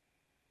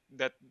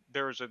that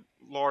there was a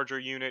larger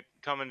unit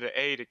coming to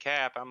A to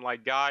cap. I'm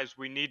like, "Guys,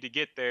 we need to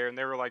get there," and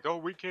they were like, "Oh,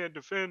 we can't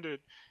defend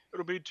it.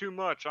 It'll be too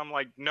much." I'm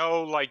like,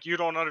 "No, like you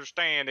don't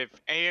understand. If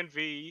A and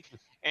V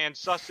and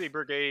Sussy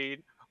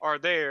Brigade are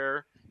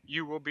there,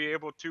 you will be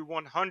able to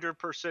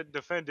 100%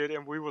 defend it,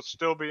 and we will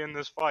still be in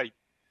this fight."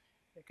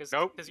 Because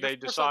Nope, your they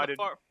force on the decided.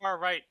 far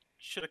right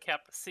should have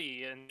capped the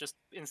C and just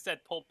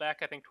instead pulled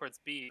back, I think, towards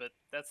B. But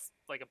that's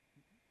like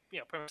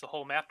pretty much the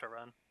whole map to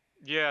run.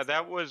 Yeah, So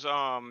that was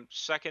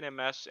second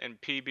MS and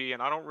PB,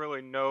 and I don't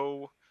really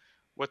know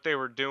what they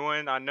were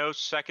doing. I know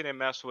second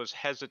MS was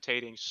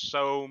hesitating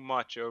so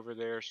much over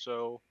there,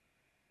 so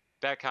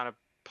that kind of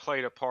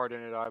played a part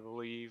in it, I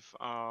believe.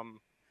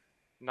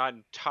 Not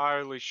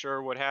entirely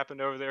sure what happened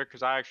over there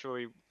because I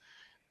actually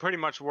pretty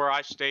much where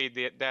I stayed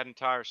that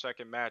entire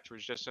second match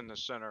was just in the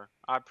center.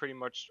 I pretty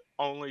much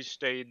only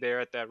stayed there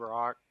at that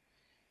rock,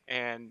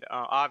 and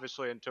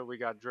obviously until we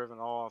got driven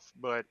off.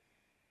 But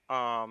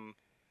um,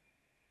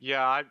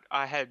 yeah,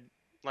 I had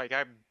like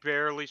I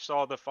barely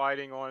saw the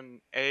fighting on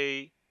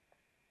A,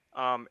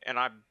 and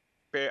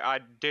I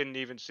didn't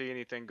even see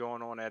anything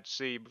going on at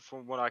C. But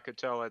from what I could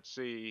tell at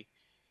C,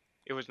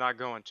 it was not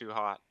going too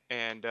hot,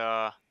 and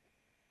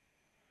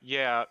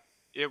yeah,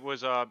 it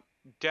was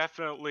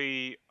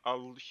definitely a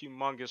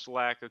humongous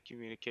lack of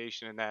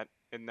communication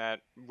in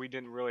that we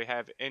didn't really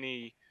have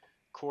any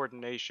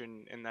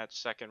coordination in that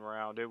second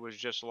round. It was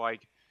just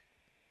like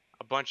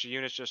a bunch of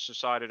units just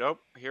decided, "Oh,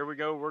 here we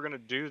go, we're gonna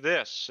do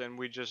this," and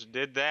we just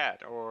did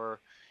that.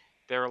 Or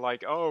they were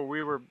like, "Oh,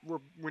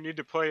 we need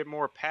to play it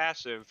more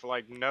passive."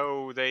 Like,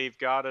 no, they've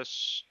got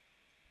us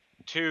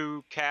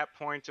 2 cap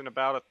points in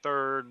about a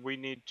third. We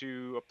need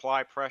to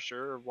apply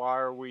pressure. Why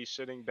are we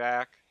sitting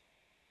back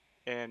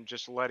and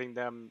just letting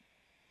them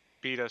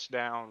beat us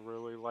down?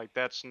 Really, like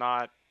that's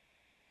not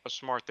a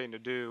smart thing to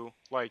do.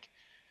 Like,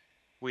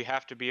 we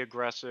have to be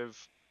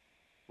aggressive.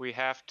 We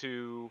have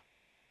to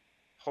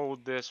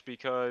hold this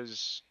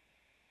because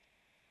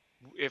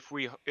if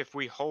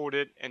we hold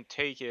it and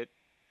take it,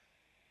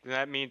 then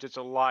that means it's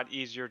a lot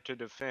easier to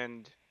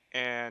defend,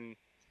 and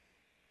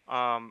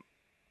um,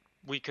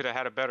 we could have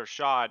had a better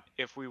shot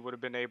if we would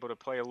have been able to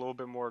play a little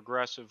bit more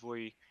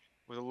aggressively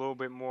with a little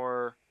bit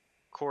more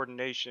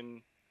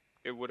coordination.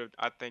 It would have,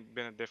 I think,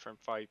 been a different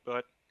fight.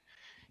 But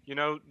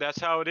that's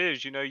how it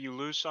is. You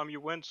lose some, you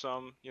win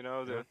some. Yep.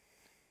 The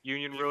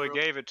Union really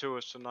gave it to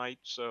us tonight,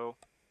 so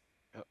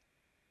Yep.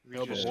 we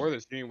No, just before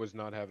this Union was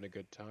not having a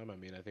good time. I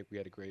mean, I think we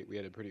had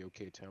a pretty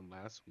okay time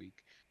last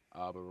week.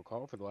 But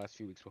recall for the last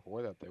few weeks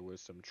before that, there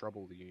was some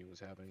trouble the Union was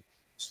having.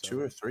 It's So 2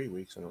 or 3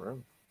 weeks in a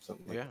row,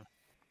 something like yeah. that.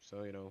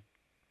 So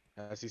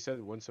as he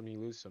said, win some, you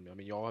lose some. I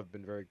mean, y'all have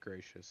been very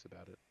gracious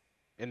about it,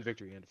 in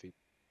victory and defeat.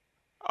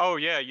 Oh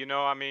yeah,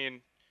 I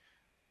mean,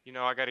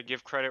 I got to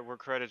give credit where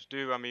credit's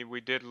due. I mean,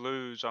 we did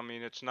lose. I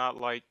mean, it's not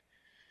like,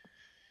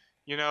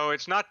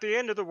 it's not the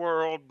end of the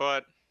world,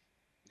 but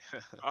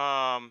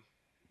um,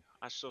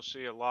 I still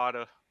see a lot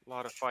of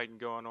fighting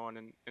going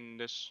on in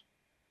this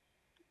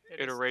it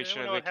is. Does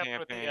iteration anyone of know the what happened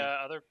with the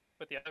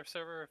campaign. other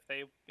server? If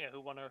they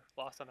who won or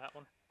lost on that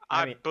one?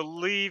 I I mean,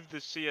 believe the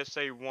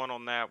CSA won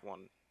on that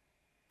one.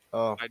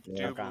 Oh, I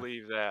yeah. do okay.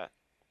 believe that.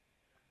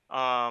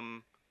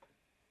 Um,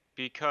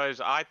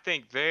 because I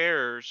think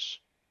theirs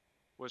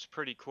was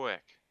pretty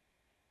quick.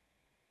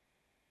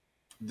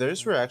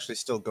 Theirs were actually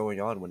still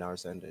going on when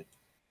ours ended.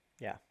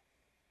 Yeah,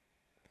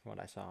 what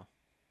I saw.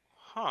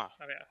 Huh.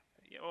 Oh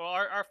yeah.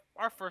 Well,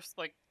 our first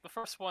the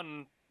first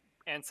one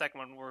and second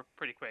one were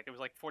pretty quick. It was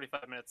like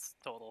 45 minutes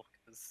total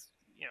because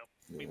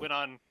we Yeah. went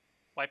on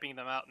wiping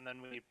them out and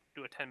then we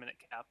do a 10-minute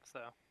cap.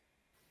 So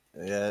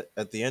Yeah,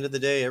 at the end of the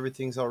day,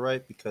 everything's all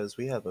right because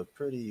we have a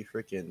pretty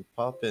freaking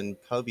poppin'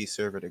 pubby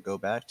server to go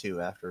back to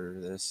after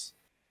this.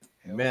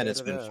 Hell Man, yeah it's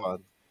to been that.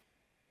 fun.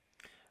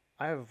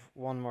 I have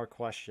one more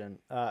question.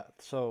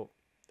 So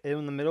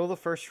in the middle of the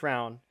first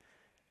round,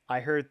 I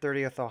heard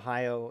 30th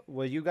Ohio.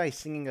 Were you guys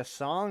singing a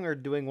song or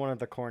doing one of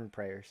the corn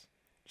prayers?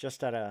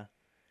 Just at a.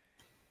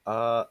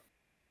 Uh,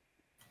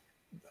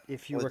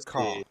 if you Let's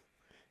recall, see.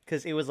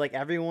 because it was like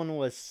everyone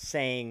was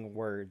saying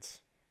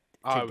words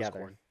Oh, it was together.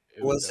 corn.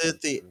 It was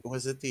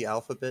Was it the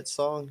alphabet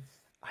song?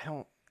 I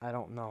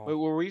don't know. Wait,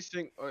 were we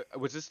sing?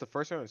 Was this the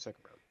first round or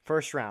second round?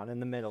 First round in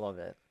the middle of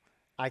it.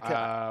 I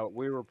could.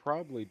 We were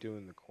probably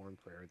doing the corn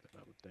prayer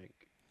then, I would think.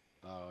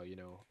 You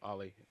know,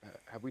 Ollie,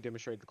 have we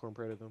demonstrated the corn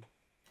prayer to them?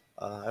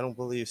 I don't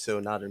believe so.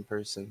 Not in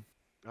person.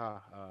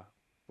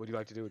 Would you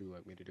like to do it? Or would you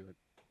like me to do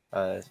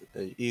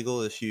it?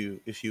 Eagle, if you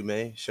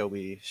may, shall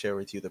we share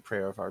with you the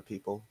prayer of our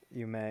people?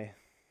 You may.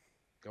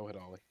 Go ahead,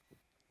 Ollie.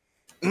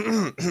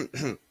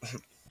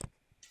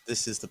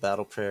 This is the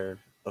battle prayer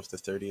of the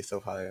 30th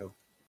Ohio.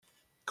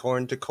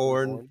 Corn to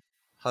corn,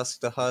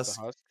 husk to Husk husk,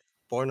 the husk.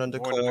 born under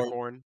Born under corn,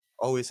 corn.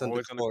 always under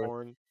Always under corn.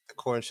 corn. The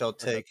corn shall Corn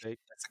shall take, take.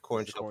 as the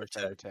corn The shall corn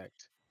shall protect.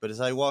 protect. But as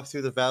I walk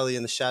through the valley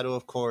in the shadow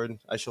of corn,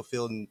 I shall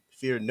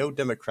fear no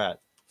Democrat,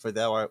 for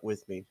thou art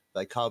with me.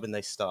 Thy cob and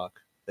thy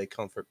stalk, they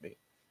comfort me.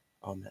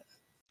 Amen.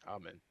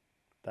 Amen.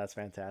 That's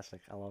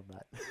fantastic. I love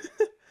that.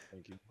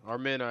 Thank you. Our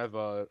men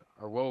are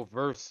well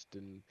versed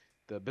in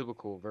the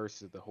biblical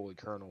verses of the Holy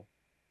Colonel.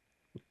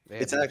 They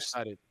have It's been actually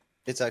excited.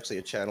 It's actually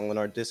a channel in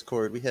our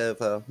Discord. We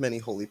have many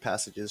holy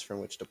passages from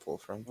which to pull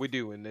from. We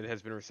do, and it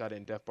has been recited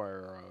in death by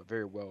our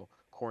very well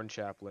corn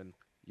chaplain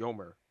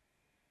Yomer,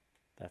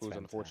 That's who was fantastic.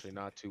 unfortunately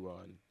not to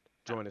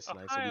join us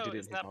tonight, so we Ohio did it in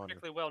is his not honor.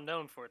 particularly well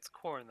known for its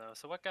corn, though.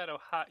 So what got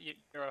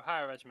your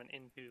Ohio regiment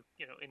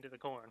into the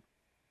corn?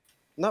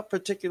 Not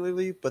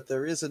particularly, but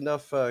there is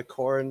enough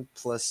corn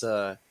plus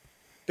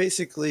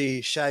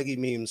basically Shaggy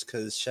memes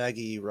because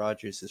Shaggy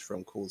Rogers is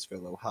from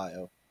Coolsville,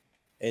 Ohio.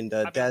 And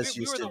I mean, Daz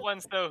we used were to. the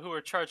ones though who were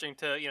charging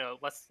to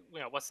what's new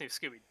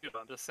Scooby Doo.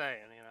 I'm just saying,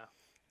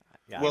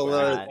 Yeah, Well,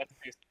 what's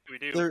new Scooby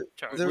Doo there-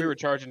 charge. there- We were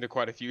charging to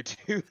quite a few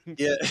too.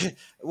 Yeah,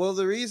 well,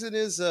 the reason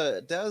is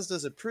Daz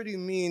does a pretty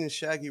mean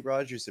Shaggy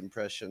Rogers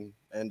impression,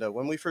 and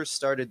when we first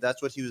started,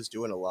 that's what he was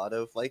doing a lot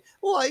of, like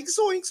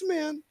Zoinks,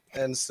 man.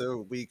 And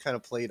so we kind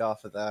of played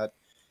off of that.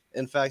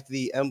 In fact,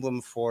 the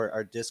emblem for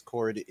our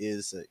Discord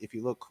is, if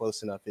you look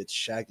close enough, it's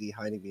Shaggy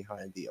hiding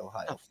behind the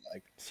Ohio flag.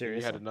 You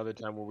Seriously. had another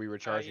time where we were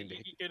charging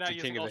You're not to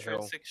using King of the Ultra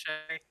Hill. Instinct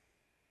Shaggy.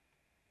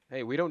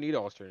 Hey, we don't need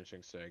alternate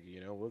Shaggy,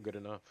 we're good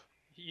enough.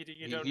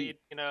 You don't need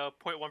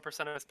 0.1%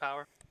 of his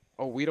power.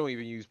 Oh, we don't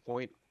even use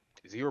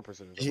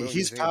 0.0%.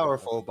 He's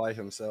powerful by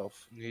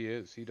himself. He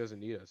is. He doesn't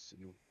need us.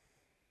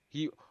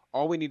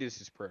 All we need is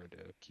his prayer to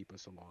keep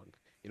us along.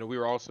 We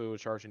were also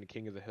charging the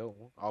King of the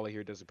Hill. Ollie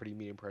here does a pretty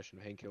mean impression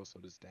of Hank Hill, so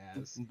does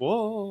Daz.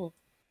 Whoa.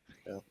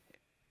 Yeah.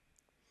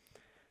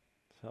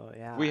 So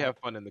yeah, We have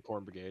fun in the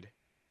Corn Brigade.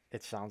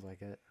 It sounds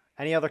like it.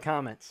 Any other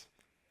comments?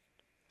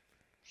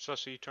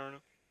 Sussy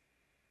Turnip.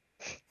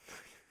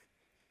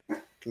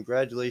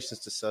 Congratulations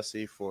to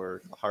Sussy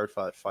for a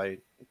hard-fought fight.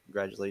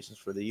 Congratulations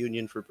for the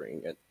Union for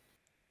bringing it.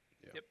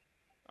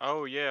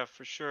 Oh yeah,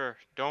 for sure.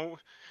 Don't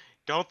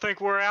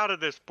think we're out of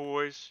this,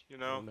 boys.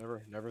 Well,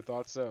 never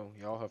thought so.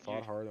 Y'all have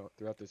fought hard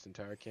throughout this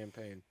entire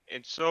campaign.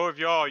 And so have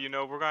y'all. We're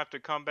gonna have to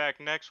come back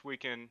next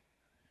week and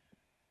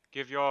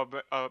give y'all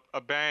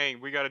a bang.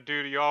 We got to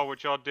do to y'all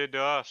what y'all did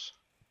to us.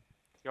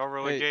 Y'all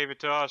really gave it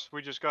to us.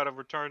 We just got to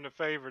return the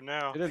favor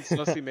now. Didn't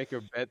Sussy make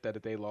a bet that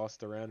if they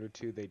lost a round or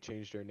two, they'd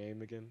change their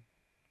name again?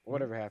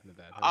 Whatever happened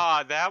to that?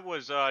 Huh? That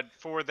was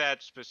for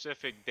that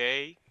specific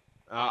day.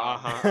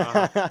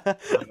 Uh-huh.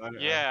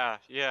 Yeah.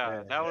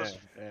 That was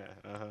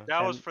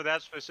Uh-huh. was for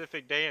that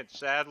specific day, and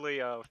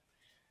sadly,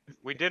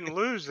 we didn't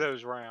lose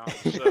those rounds.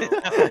 So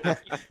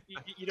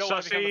You don't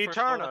want to become Sussy the first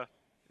one. Eterna.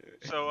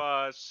 So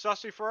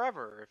Sussy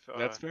forever. If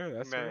That's fair.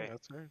 That's may.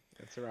 fair.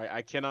 That's all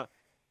right.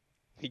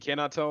 He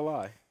cannot tell a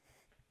lie.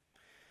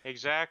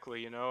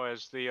 Exactly.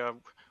 As the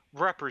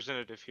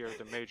representative here,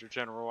 the Major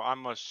General, I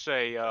must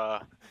say,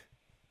 our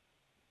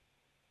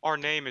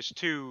name is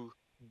too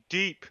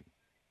deep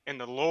in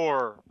the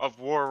lore of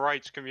war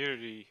rights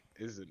community,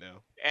 Is it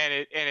now? and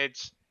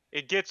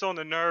it gets on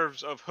the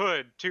nerves of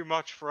Hood too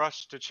much for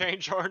us to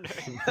change our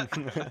name.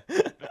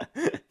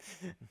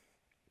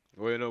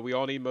 Well, we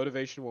all need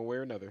motivation one way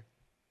or another.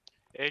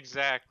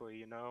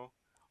 Exactly.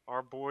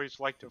 Our boys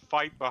like to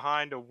fight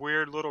behind a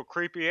weird little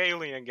creepy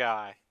alien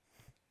guy,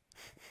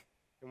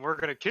 and we're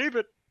gonna keep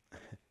it.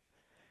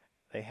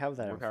 They have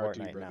that More in power to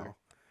you, Fortnite brother.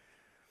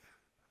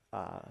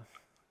 now.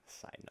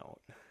 Side note.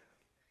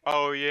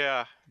 Oh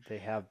yeah. They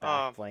have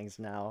back flings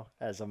now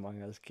as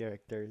Among Us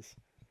characters.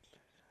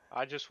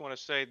 I just want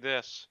to say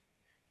this.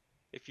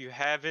 If you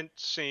haven't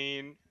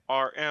seen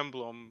our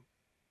emblem,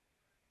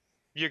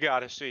 you got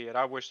to see it.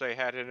 I wish they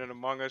had it in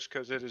Among Us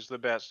because it is the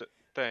best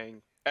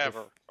thing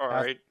ever. All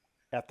right.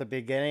 At the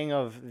beginning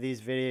of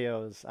these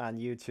videos on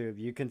YouTube,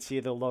 you can see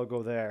the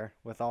logo there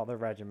with all the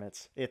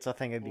regiments. It's a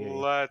thing of beauty.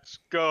 Let's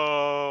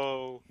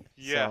go.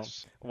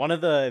 Yes. So, one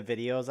of the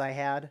videos I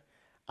had,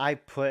 I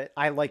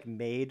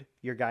made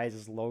your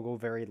guys' logo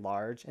very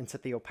large and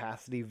set the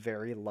opacity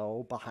very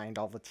low behind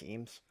all the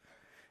teams.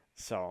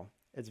 So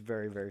it's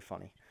very, very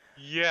funny.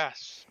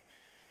 Yes.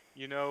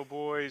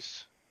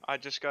 Boys, I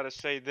just got to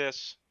say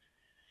this.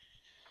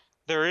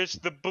 There is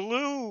the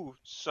blue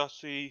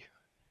Sussy,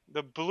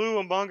 the blue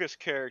Among Us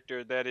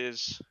character that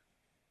is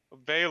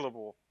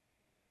available.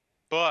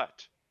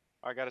 But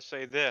I gotta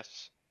say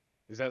this.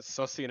 Is that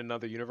Sussy in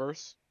another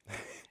universe?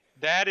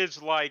 That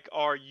is like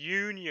our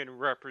union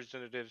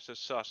representatives of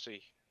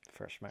Sussy.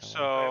 Fresh Maryland.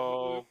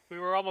 So We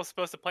were almost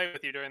supposed to play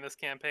with you during this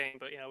campaign,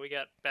 but we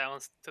got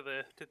balanced to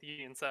the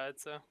Union side.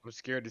 So I'm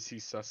scared to see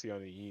Sussy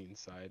on the Union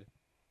side.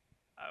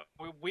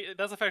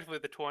 that's effectively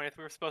the 20th.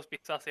 We were supposed to be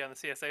sussy on the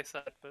CSA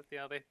side, but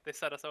they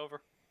set us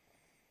over.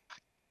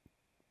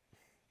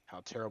 How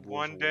terrible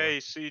one is day,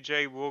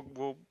 CJ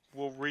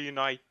will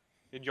reunite,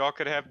 and y'all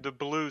could have the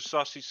blue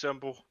Sussy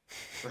symbol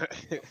war?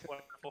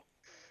 Wonderful.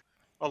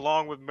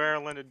 along with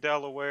Maryland and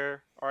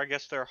Delaware, or I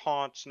guess they're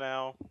haunts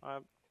now. I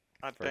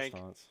First think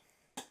haunts.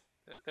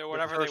 They're the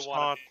whatever they first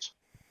want. haunts.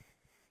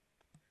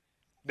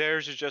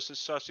 Theirs is just a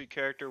Sussy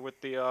character with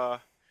the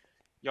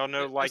y'all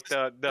know, like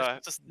Just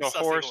the sussy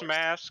horse horse.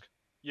 mask.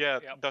 Yeah,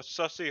 Yep. the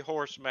Sussy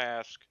horse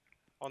mask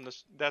on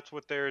this. That's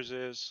what theirs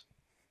is.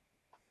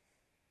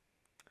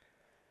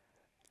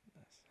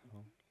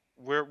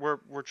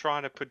 We're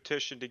trying to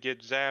petition to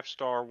get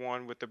Zapstar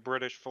one with the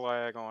British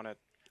flag on it,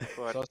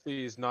 but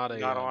Sussy is not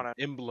not a on it.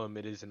 emblem,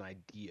 it is an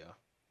idea.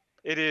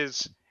 It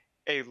is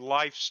a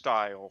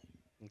lifestyle.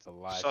 It's a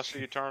lie.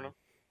 Sussy eternal.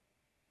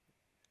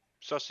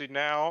 Sussy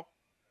now.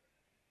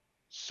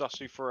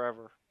 Sussy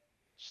forever.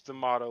 It's the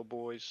motto,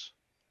 boys.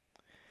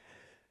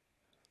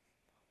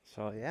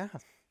 So yeah.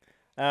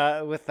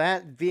 With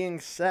that being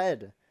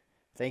said,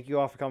 thank you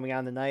all for coming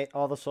on tonight.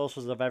 All the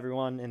socials of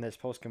everyone in this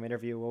post-com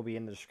interview will be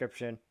in the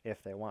description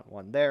if they want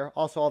one there.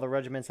 Also, all the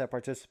regiments that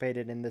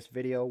participated in this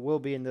video will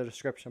be in the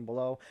description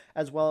below,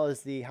 as well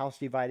as the House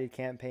Divided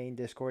campaign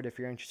Discord if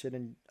you're interested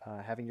in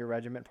having your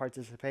regiment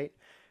participate.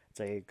 It's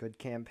a good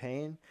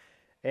campaign.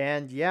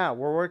 And yeah,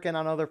 we're working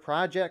on other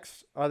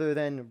projects other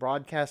than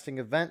broadcasting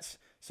events,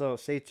 so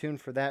stay tuned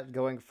for that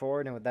going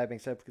forward. And with that being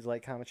said, please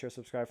like, comment, share,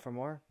 subscribe for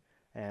more.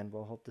 And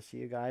we'll hope to see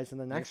you guys in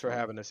the next Thanks for one.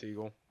 having us,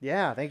 Eagle.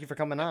 Yeah, thank you for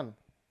coming on.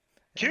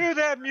 Cue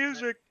that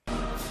music.